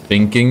they're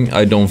thinking.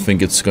 I don't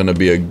think it's gonna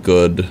be a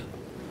good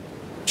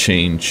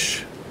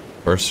change,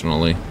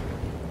 personally.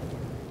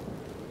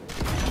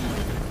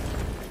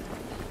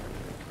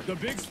 The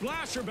big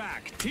splash are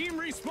back. Team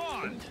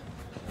respawn.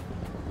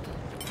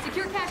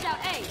 Secure cash out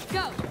A.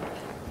 Go.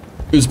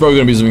 It's probably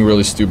gonna be something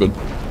really stupid.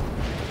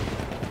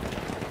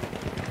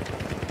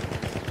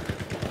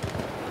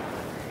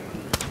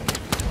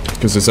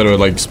 Because they said I would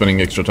like spending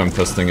extra time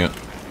testing it.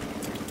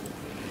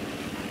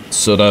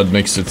 So that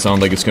makes it sound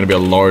like it's gonna be a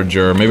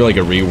larger, maybe like a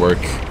rework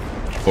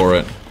for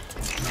it.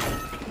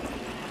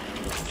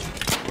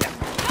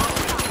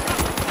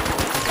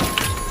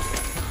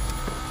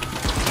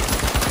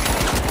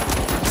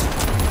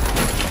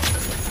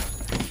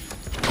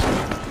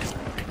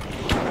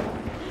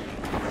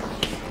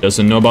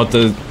 Doesn't know about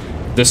the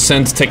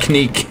descent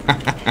technique.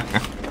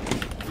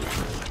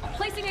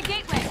 Placing a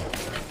gateway.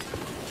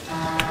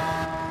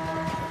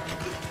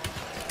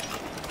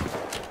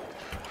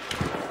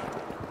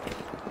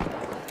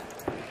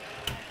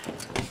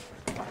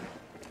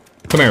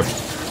 Come here.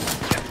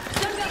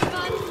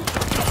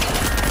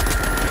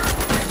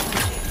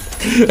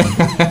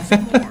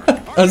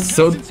 That's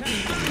so...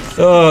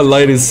 Oh,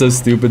 light is so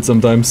stupid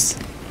sometimes.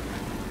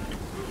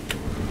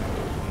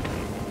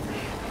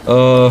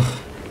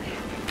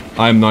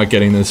 I'm not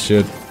getting this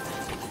shit.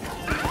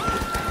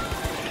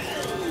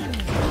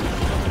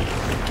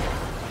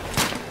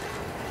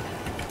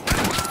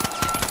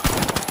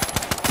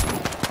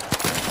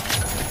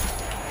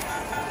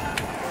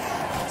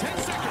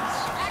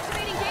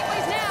 Activating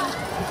gateways now.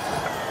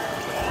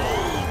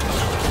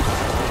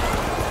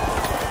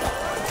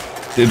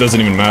 It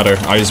doesn't even matter.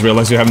 I just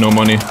realized you have no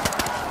money.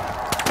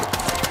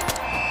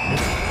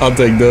 I'll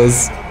take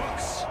those.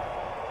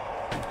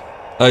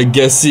 I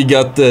guess he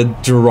got the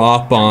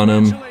drop on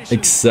him.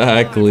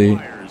 Exactly.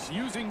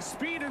 Using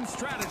speed and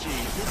strategy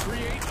to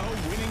create a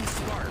winning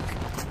spark.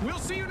 We'll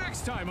see you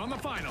next time on the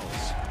finals.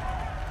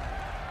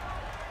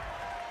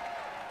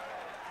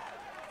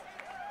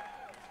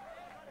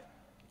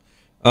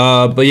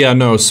 But yeah,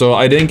 no, so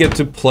I didn't get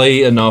to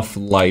play enough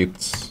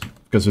lights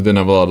because we didn't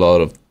have a lot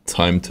of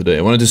time today.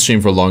 I wanted to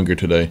stream for longer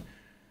today.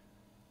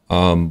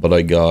 But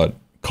I got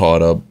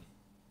caught up.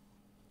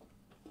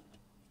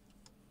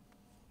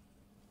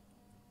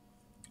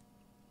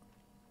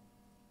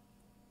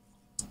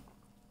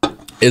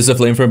 Is the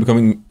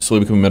flamethrower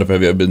slowly becoming meta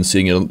heavy? I've been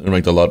seeing it in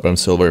ranked a lot, but I'm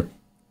silver.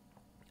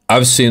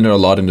 I've seen it a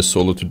lot in the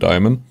solo to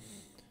diamond.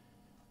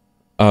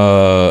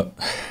 No,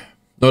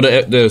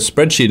 the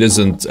spreadsheet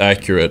isn't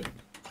accurate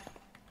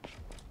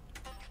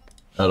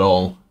at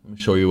all. Let me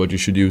show you what you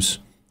should use.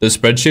 The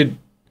spreadsheet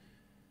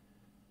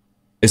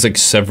is like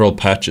several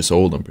patches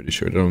old, I'm pretty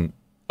sure. They don't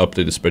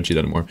update the spreadsheet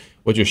anymore.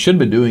 What you should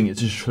be doing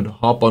is you should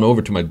hop on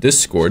over to my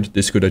Discord,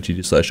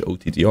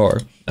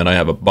 discord.gg/OTTR, and I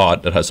have a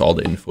bot that has all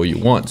the info you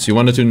want. So you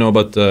wanted to know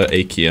about the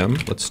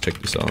AKM? Let's check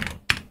this out.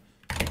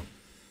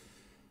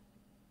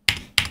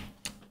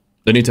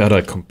 They need to add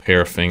a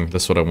compare thing.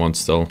 That's what I want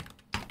still.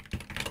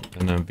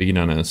 And then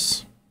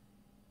V9S.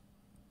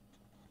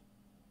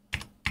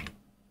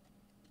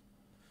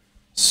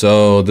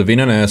 So the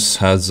V9S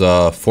has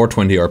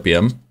 420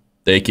 RPM.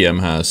 The AKM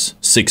has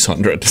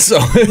 600. So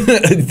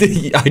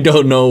I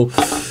don't know.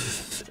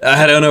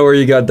 I don't know where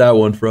you got that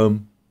one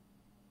from.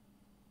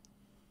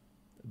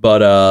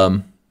 But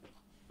I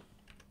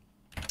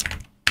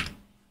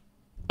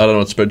don't know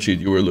what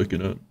spreadsheet you were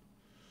looking at.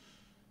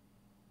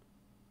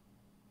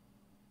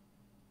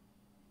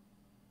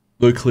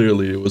 But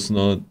clearly it was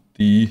not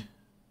the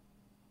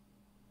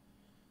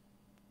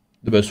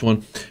best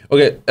one.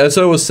 Okay, as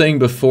I was saying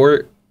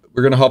before,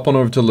 we're gonna hop on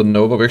over to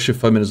Lenovo. We're actually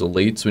 5 minutes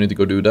late, so we need to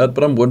go do that.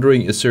 But I'm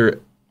wondering, is there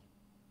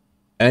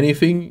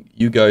anything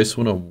you guys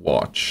want to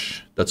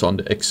watch that's on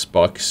the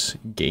Xbox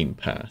Game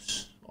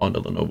Pass on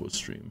the Lenovo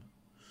stream.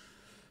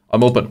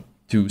 I'm open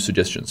to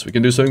suggestions. We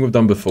can do something we've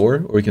done before,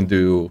 or we can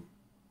do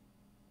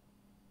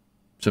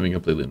something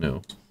completely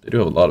new. They do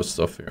have a lot of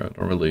stuff here. I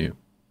don't really...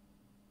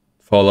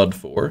 Fallout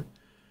 4.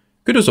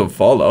 Could do some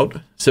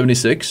Fallout.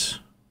 76.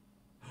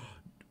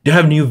 Do you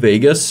have New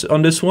Vegas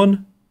on this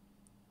one?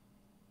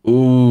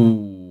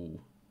 Ooh.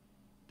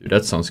 Dude,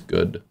 that sounds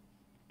good.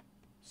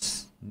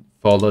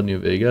 Fallout New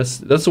Vegas.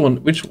 That's the one.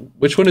 Which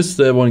one is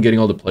the one getting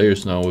all the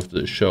players now with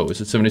the show? Is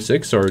it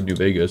 76 or New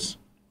Vegas?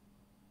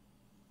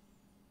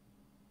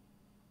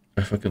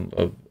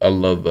 I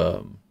love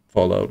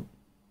Fallout.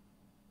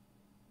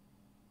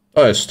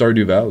 Oh, yeah,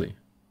 Stardew Valley.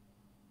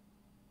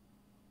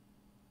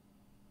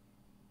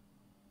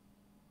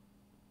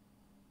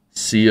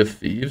 Sea of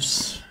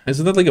Thieves.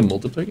 Isn't that like a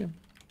multiplayer game?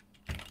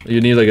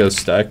 You need like a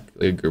stack,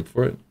 like a group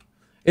for it.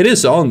 It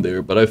is on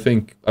there, but I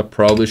think I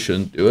probably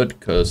shouldn't do it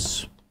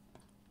because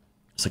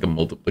it's like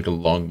a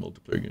long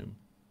multiplayer game.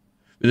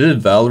 We did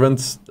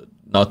Valorant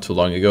not too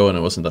long ago, and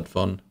it wasn't that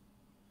fun.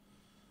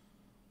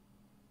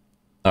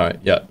 All right,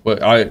 yeah, well,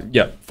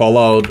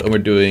 Fallout, and we're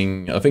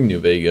doing I think New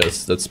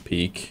Vegas. That's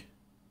peak.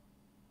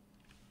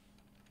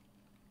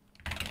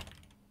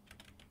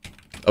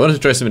 I wanted to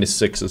try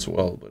 76 as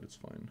well, but it's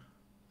fine.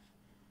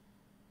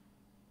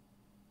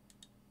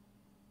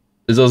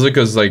 It's also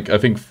because, like, I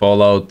think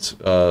Fallout,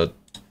 oh.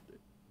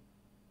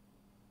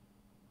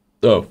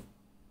 Gotta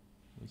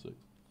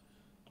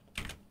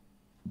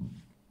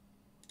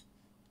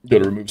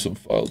remove some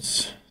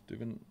files. I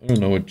don't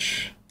know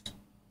which...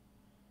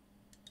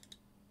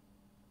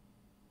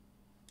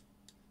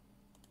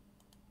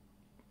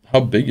 How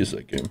big is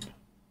that game?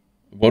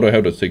 Why do I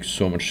have to take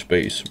so much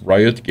space?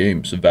 Riot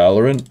Games,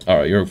 Valorant?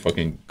 Alright, you're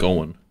fucking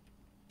going.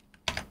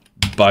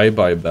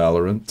 Bye-bye,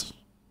 Valorant. Is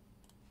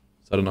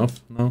that enough?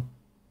 No?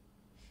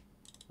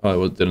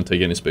 Oh, it didn't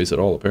take any space at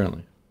all,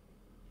 apparently.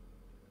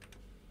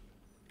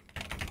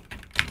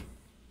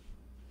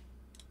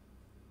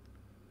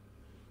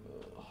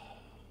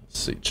 Let's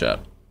see, chat.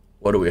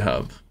 What do we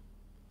have?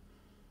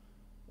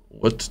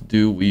 What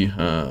do we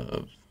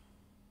have?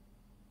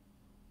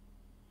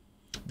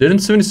 Didn't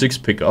 76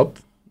 pick up?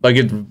 Like,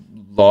 it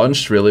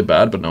launched really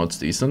bad, but now it's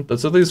decent.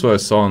 That's at least what I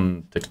saw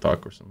on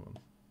TikTok or something.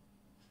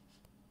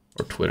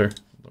 Or Twitter.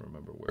 I don't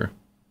remember where.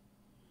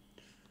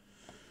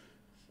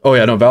 Oh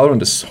yeah, no,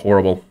 Valorant is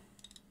horrible.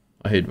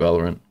 I hate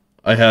Valorant.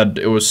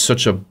 It was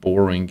such a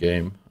boring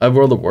game. I have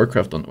World of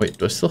Warcraft on, wait,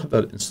 do I still have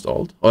that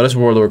installed? Oh, that's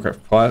World of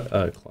Warcraft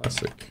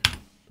Classic.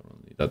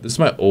 Don't need that. This is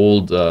my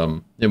old,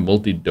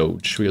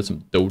 multi-Doge. We got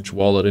some Doge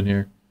wallet in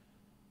here.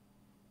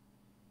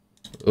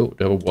 Oh, do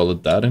I have a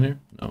wallet that in here?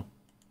 No.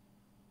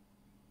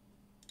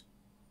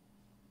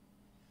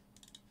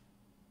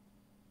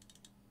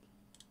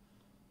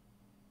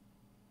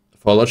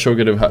 Fallout show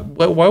could have had...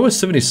 Why was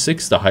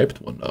 76 the hyped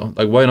one, though?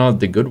 Like, why not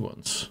the good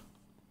ones?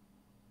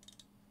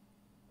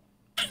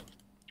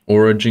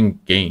 Origin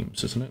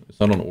Games, isn't it? It's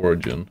not on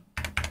Origin.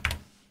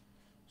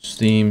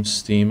 Steam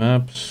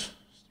apps.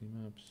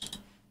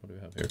 What do we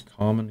have here?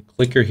 Common.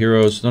 Clicker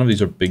Heroes. None of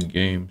these are big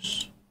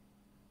games.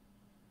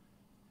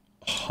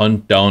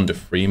 Hunt Down the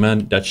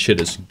Freeman. That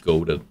shit is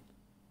goated.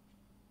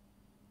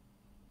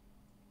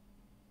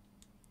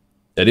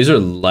 Yeah, these are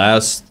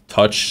last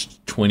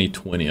touched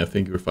 2020. I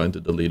think we're fine to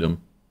delete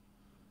them.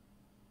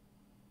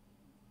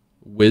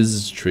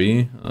 Wiz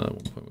Tree. At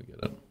one point we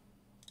get it.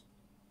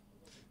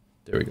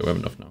 There we go. We have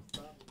enough now.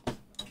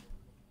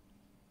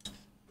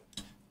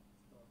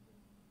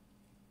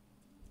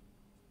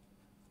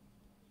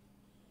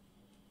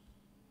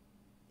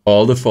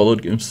 All the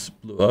Fallout games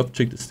blew up.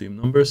 Check the Steam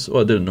numbers.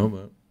 Oh, I didn't know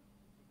that.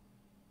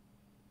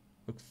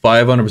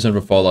 500%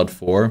 for Fallout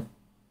 4.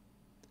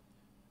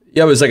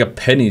 Yeah, but it's like a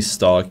penny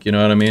stock, you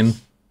know what I mean?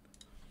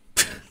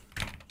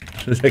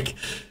 It's like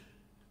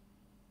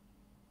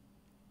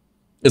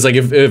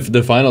if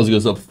the finals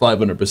goes up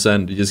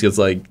 500%, it just gets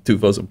like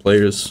 2,000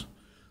 players.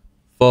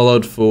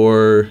 Fallout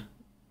 4,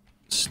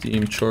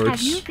 Steam charts.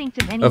 Have you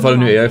think of any I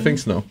found a new AI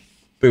things? No.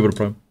 People to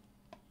Prime.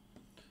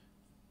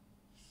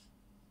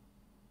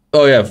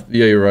 Oh yeah,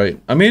 you're right.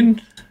 I mean,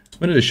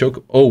 when did the show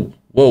come? Oh,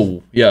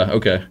 whoa, yeah,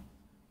 okay.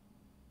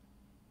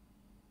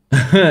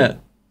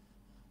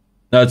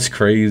 That's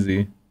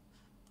crazy.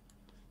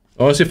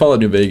 I want to see Fallout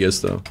New Vegas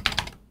though.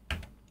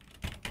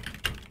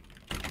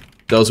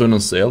 That was when on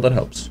sale. That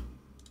helps.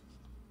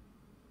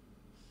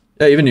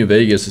 Yeah, even New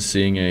Vegas is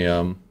seeing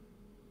a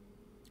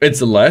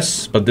it's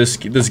less, but this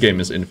game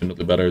is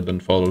infinitely better than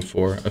Fallout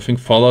 4. I think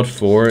Fallout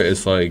 4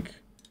 is like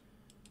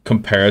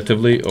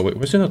comparatively. Oh wait,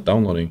 why is it not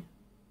downloading?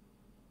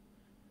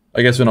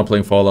 I guess we're not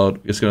playing Fallout.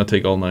 It's gonna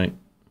take all night.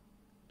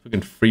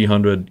 Fucking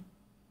 300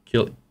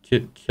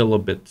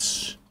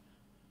 kilobits.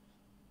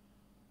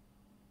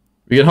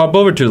 We can hop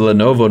over to the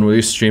Lenovo and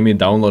we'll stream me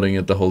downloading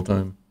it the whole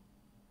time.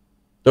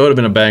 That would have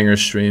been a banger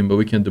stream, but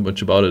we can't do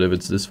much about it if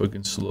it's this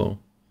fucking slow.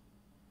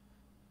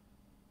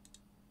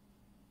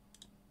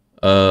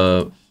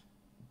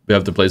 We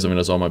have to play something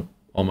that's on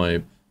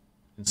my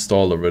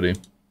installed already.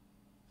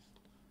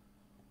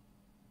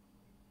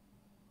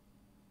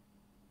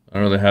 I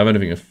don't really have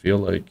anything I feel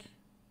like.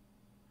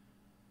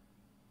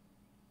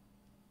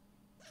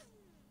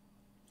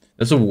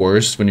 That's the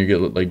worst when you get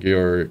like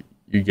you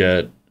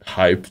get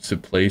hyped to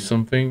play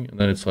something and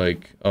then it's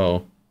like,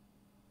 oh,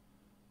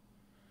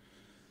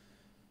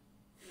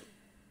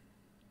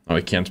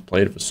 I can't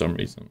play it for some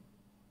reason.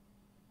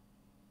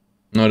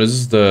 No, this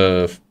is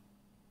the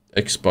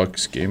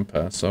Xbox Game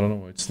Pass. I don't know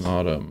why it's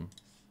not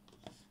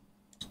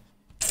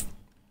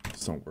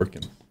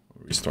working.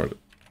 I'll restart it.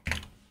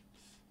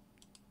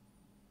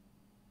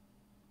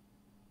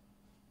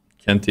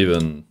 Can't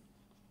even.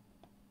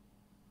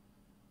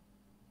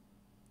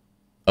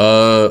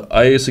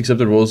 I just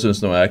accepted roles,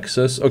 there's no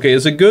access. Okay,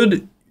 it's a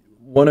good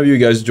one of you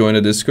guys join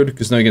a Discord,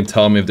 because now you can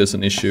tell me if there's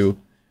an issue.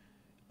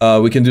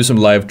 We can do some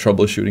live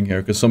troubleshooting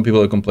here, because some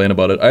people complain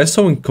about it. I saw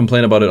someone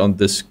complain about it on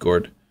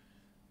Discord.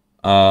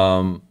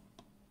 Or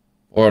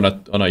on a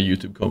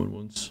YouTube comment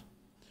once.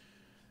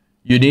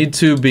 You need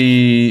to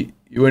be...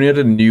 You are near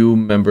the new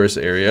members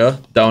area.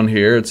 Down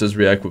here, it says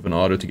react with an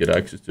Ottr to get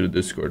access to the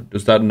Discord.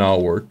 Does that now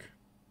work?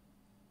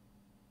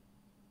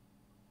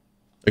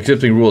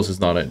 Accepting rules is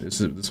not it. It's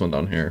this one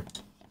down here.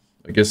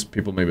 I guess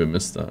people maybe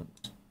missed that.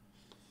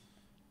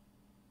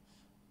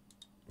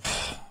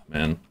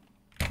 Man.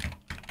 I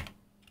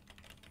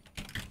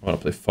want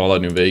to play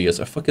Fallout New Vegas.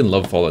 I fucking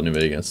love Fallout New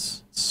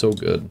Vegas. It's so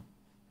good.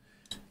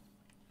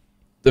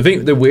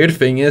 The weird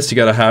thing is you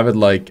gotta have it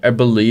like, I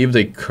believe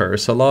they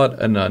curse a lot,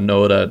 and I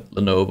know that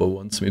Lenovo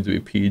wants me to be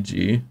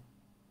PG.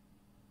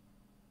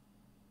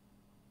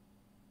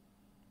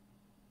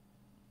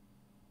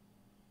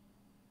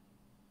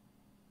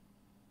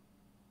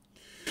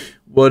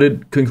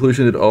 What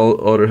conclusion did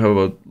Ottr have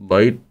about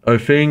light? I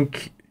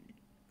think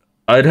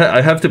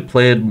I have to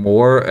play it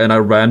more, and I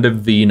ran the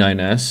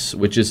V9S,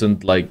 which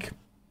isn't like...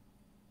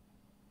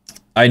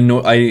 I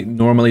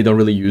normally don't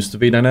really use the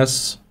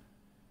V9S,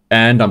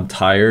 and I'm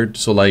tired,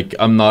 so like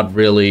I'm not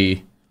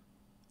really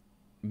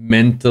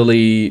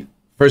mentally...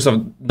 First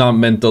off, not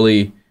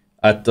mentally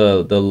at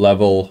the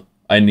level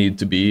I need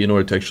to be in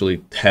order to actually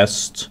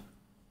test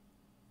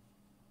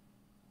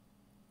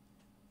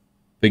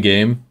the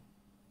game.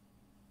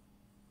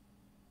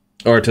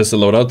 Or test the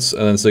loadouts,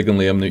 and then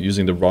secondly, I'm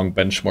using the wrong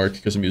benchmark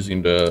because I'm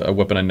using a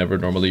weapon I never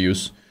normally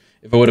use.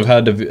 If I would have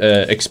had the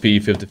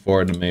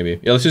XP54, then maybe.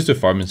 Yeah, let's just do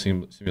Farming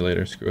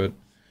Simulator, screw it.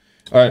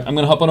 Alright, I'm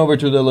gonna hop on over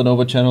to the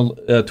Lenovo channel,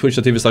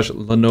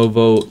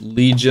 twitch.tv/Lenovo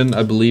Legion.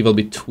 I believe I'll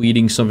be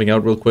tweeting something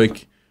out real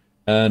quick,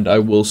 and I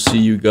will see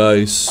you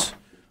guys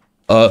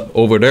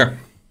over there.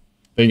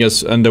 I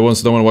guess, and the ones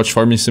that don't want to watch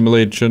Farming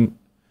Simulation,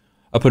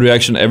 I put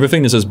reaction to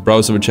everything that says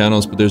browse over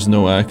channels, but there's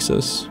no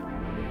access.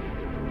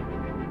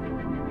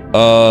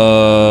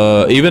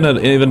 Even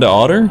the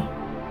Ottr?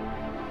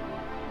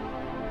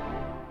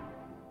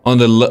 On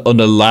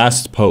the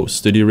last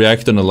post. Did you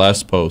react on the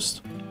last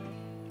post?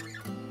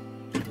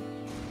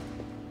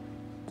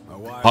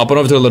 Hop on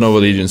over to the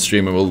Lenovo Legion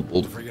stream and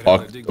we'll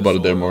talk about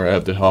it there more. I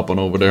have to hop on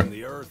over there.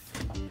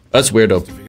 That's weird though.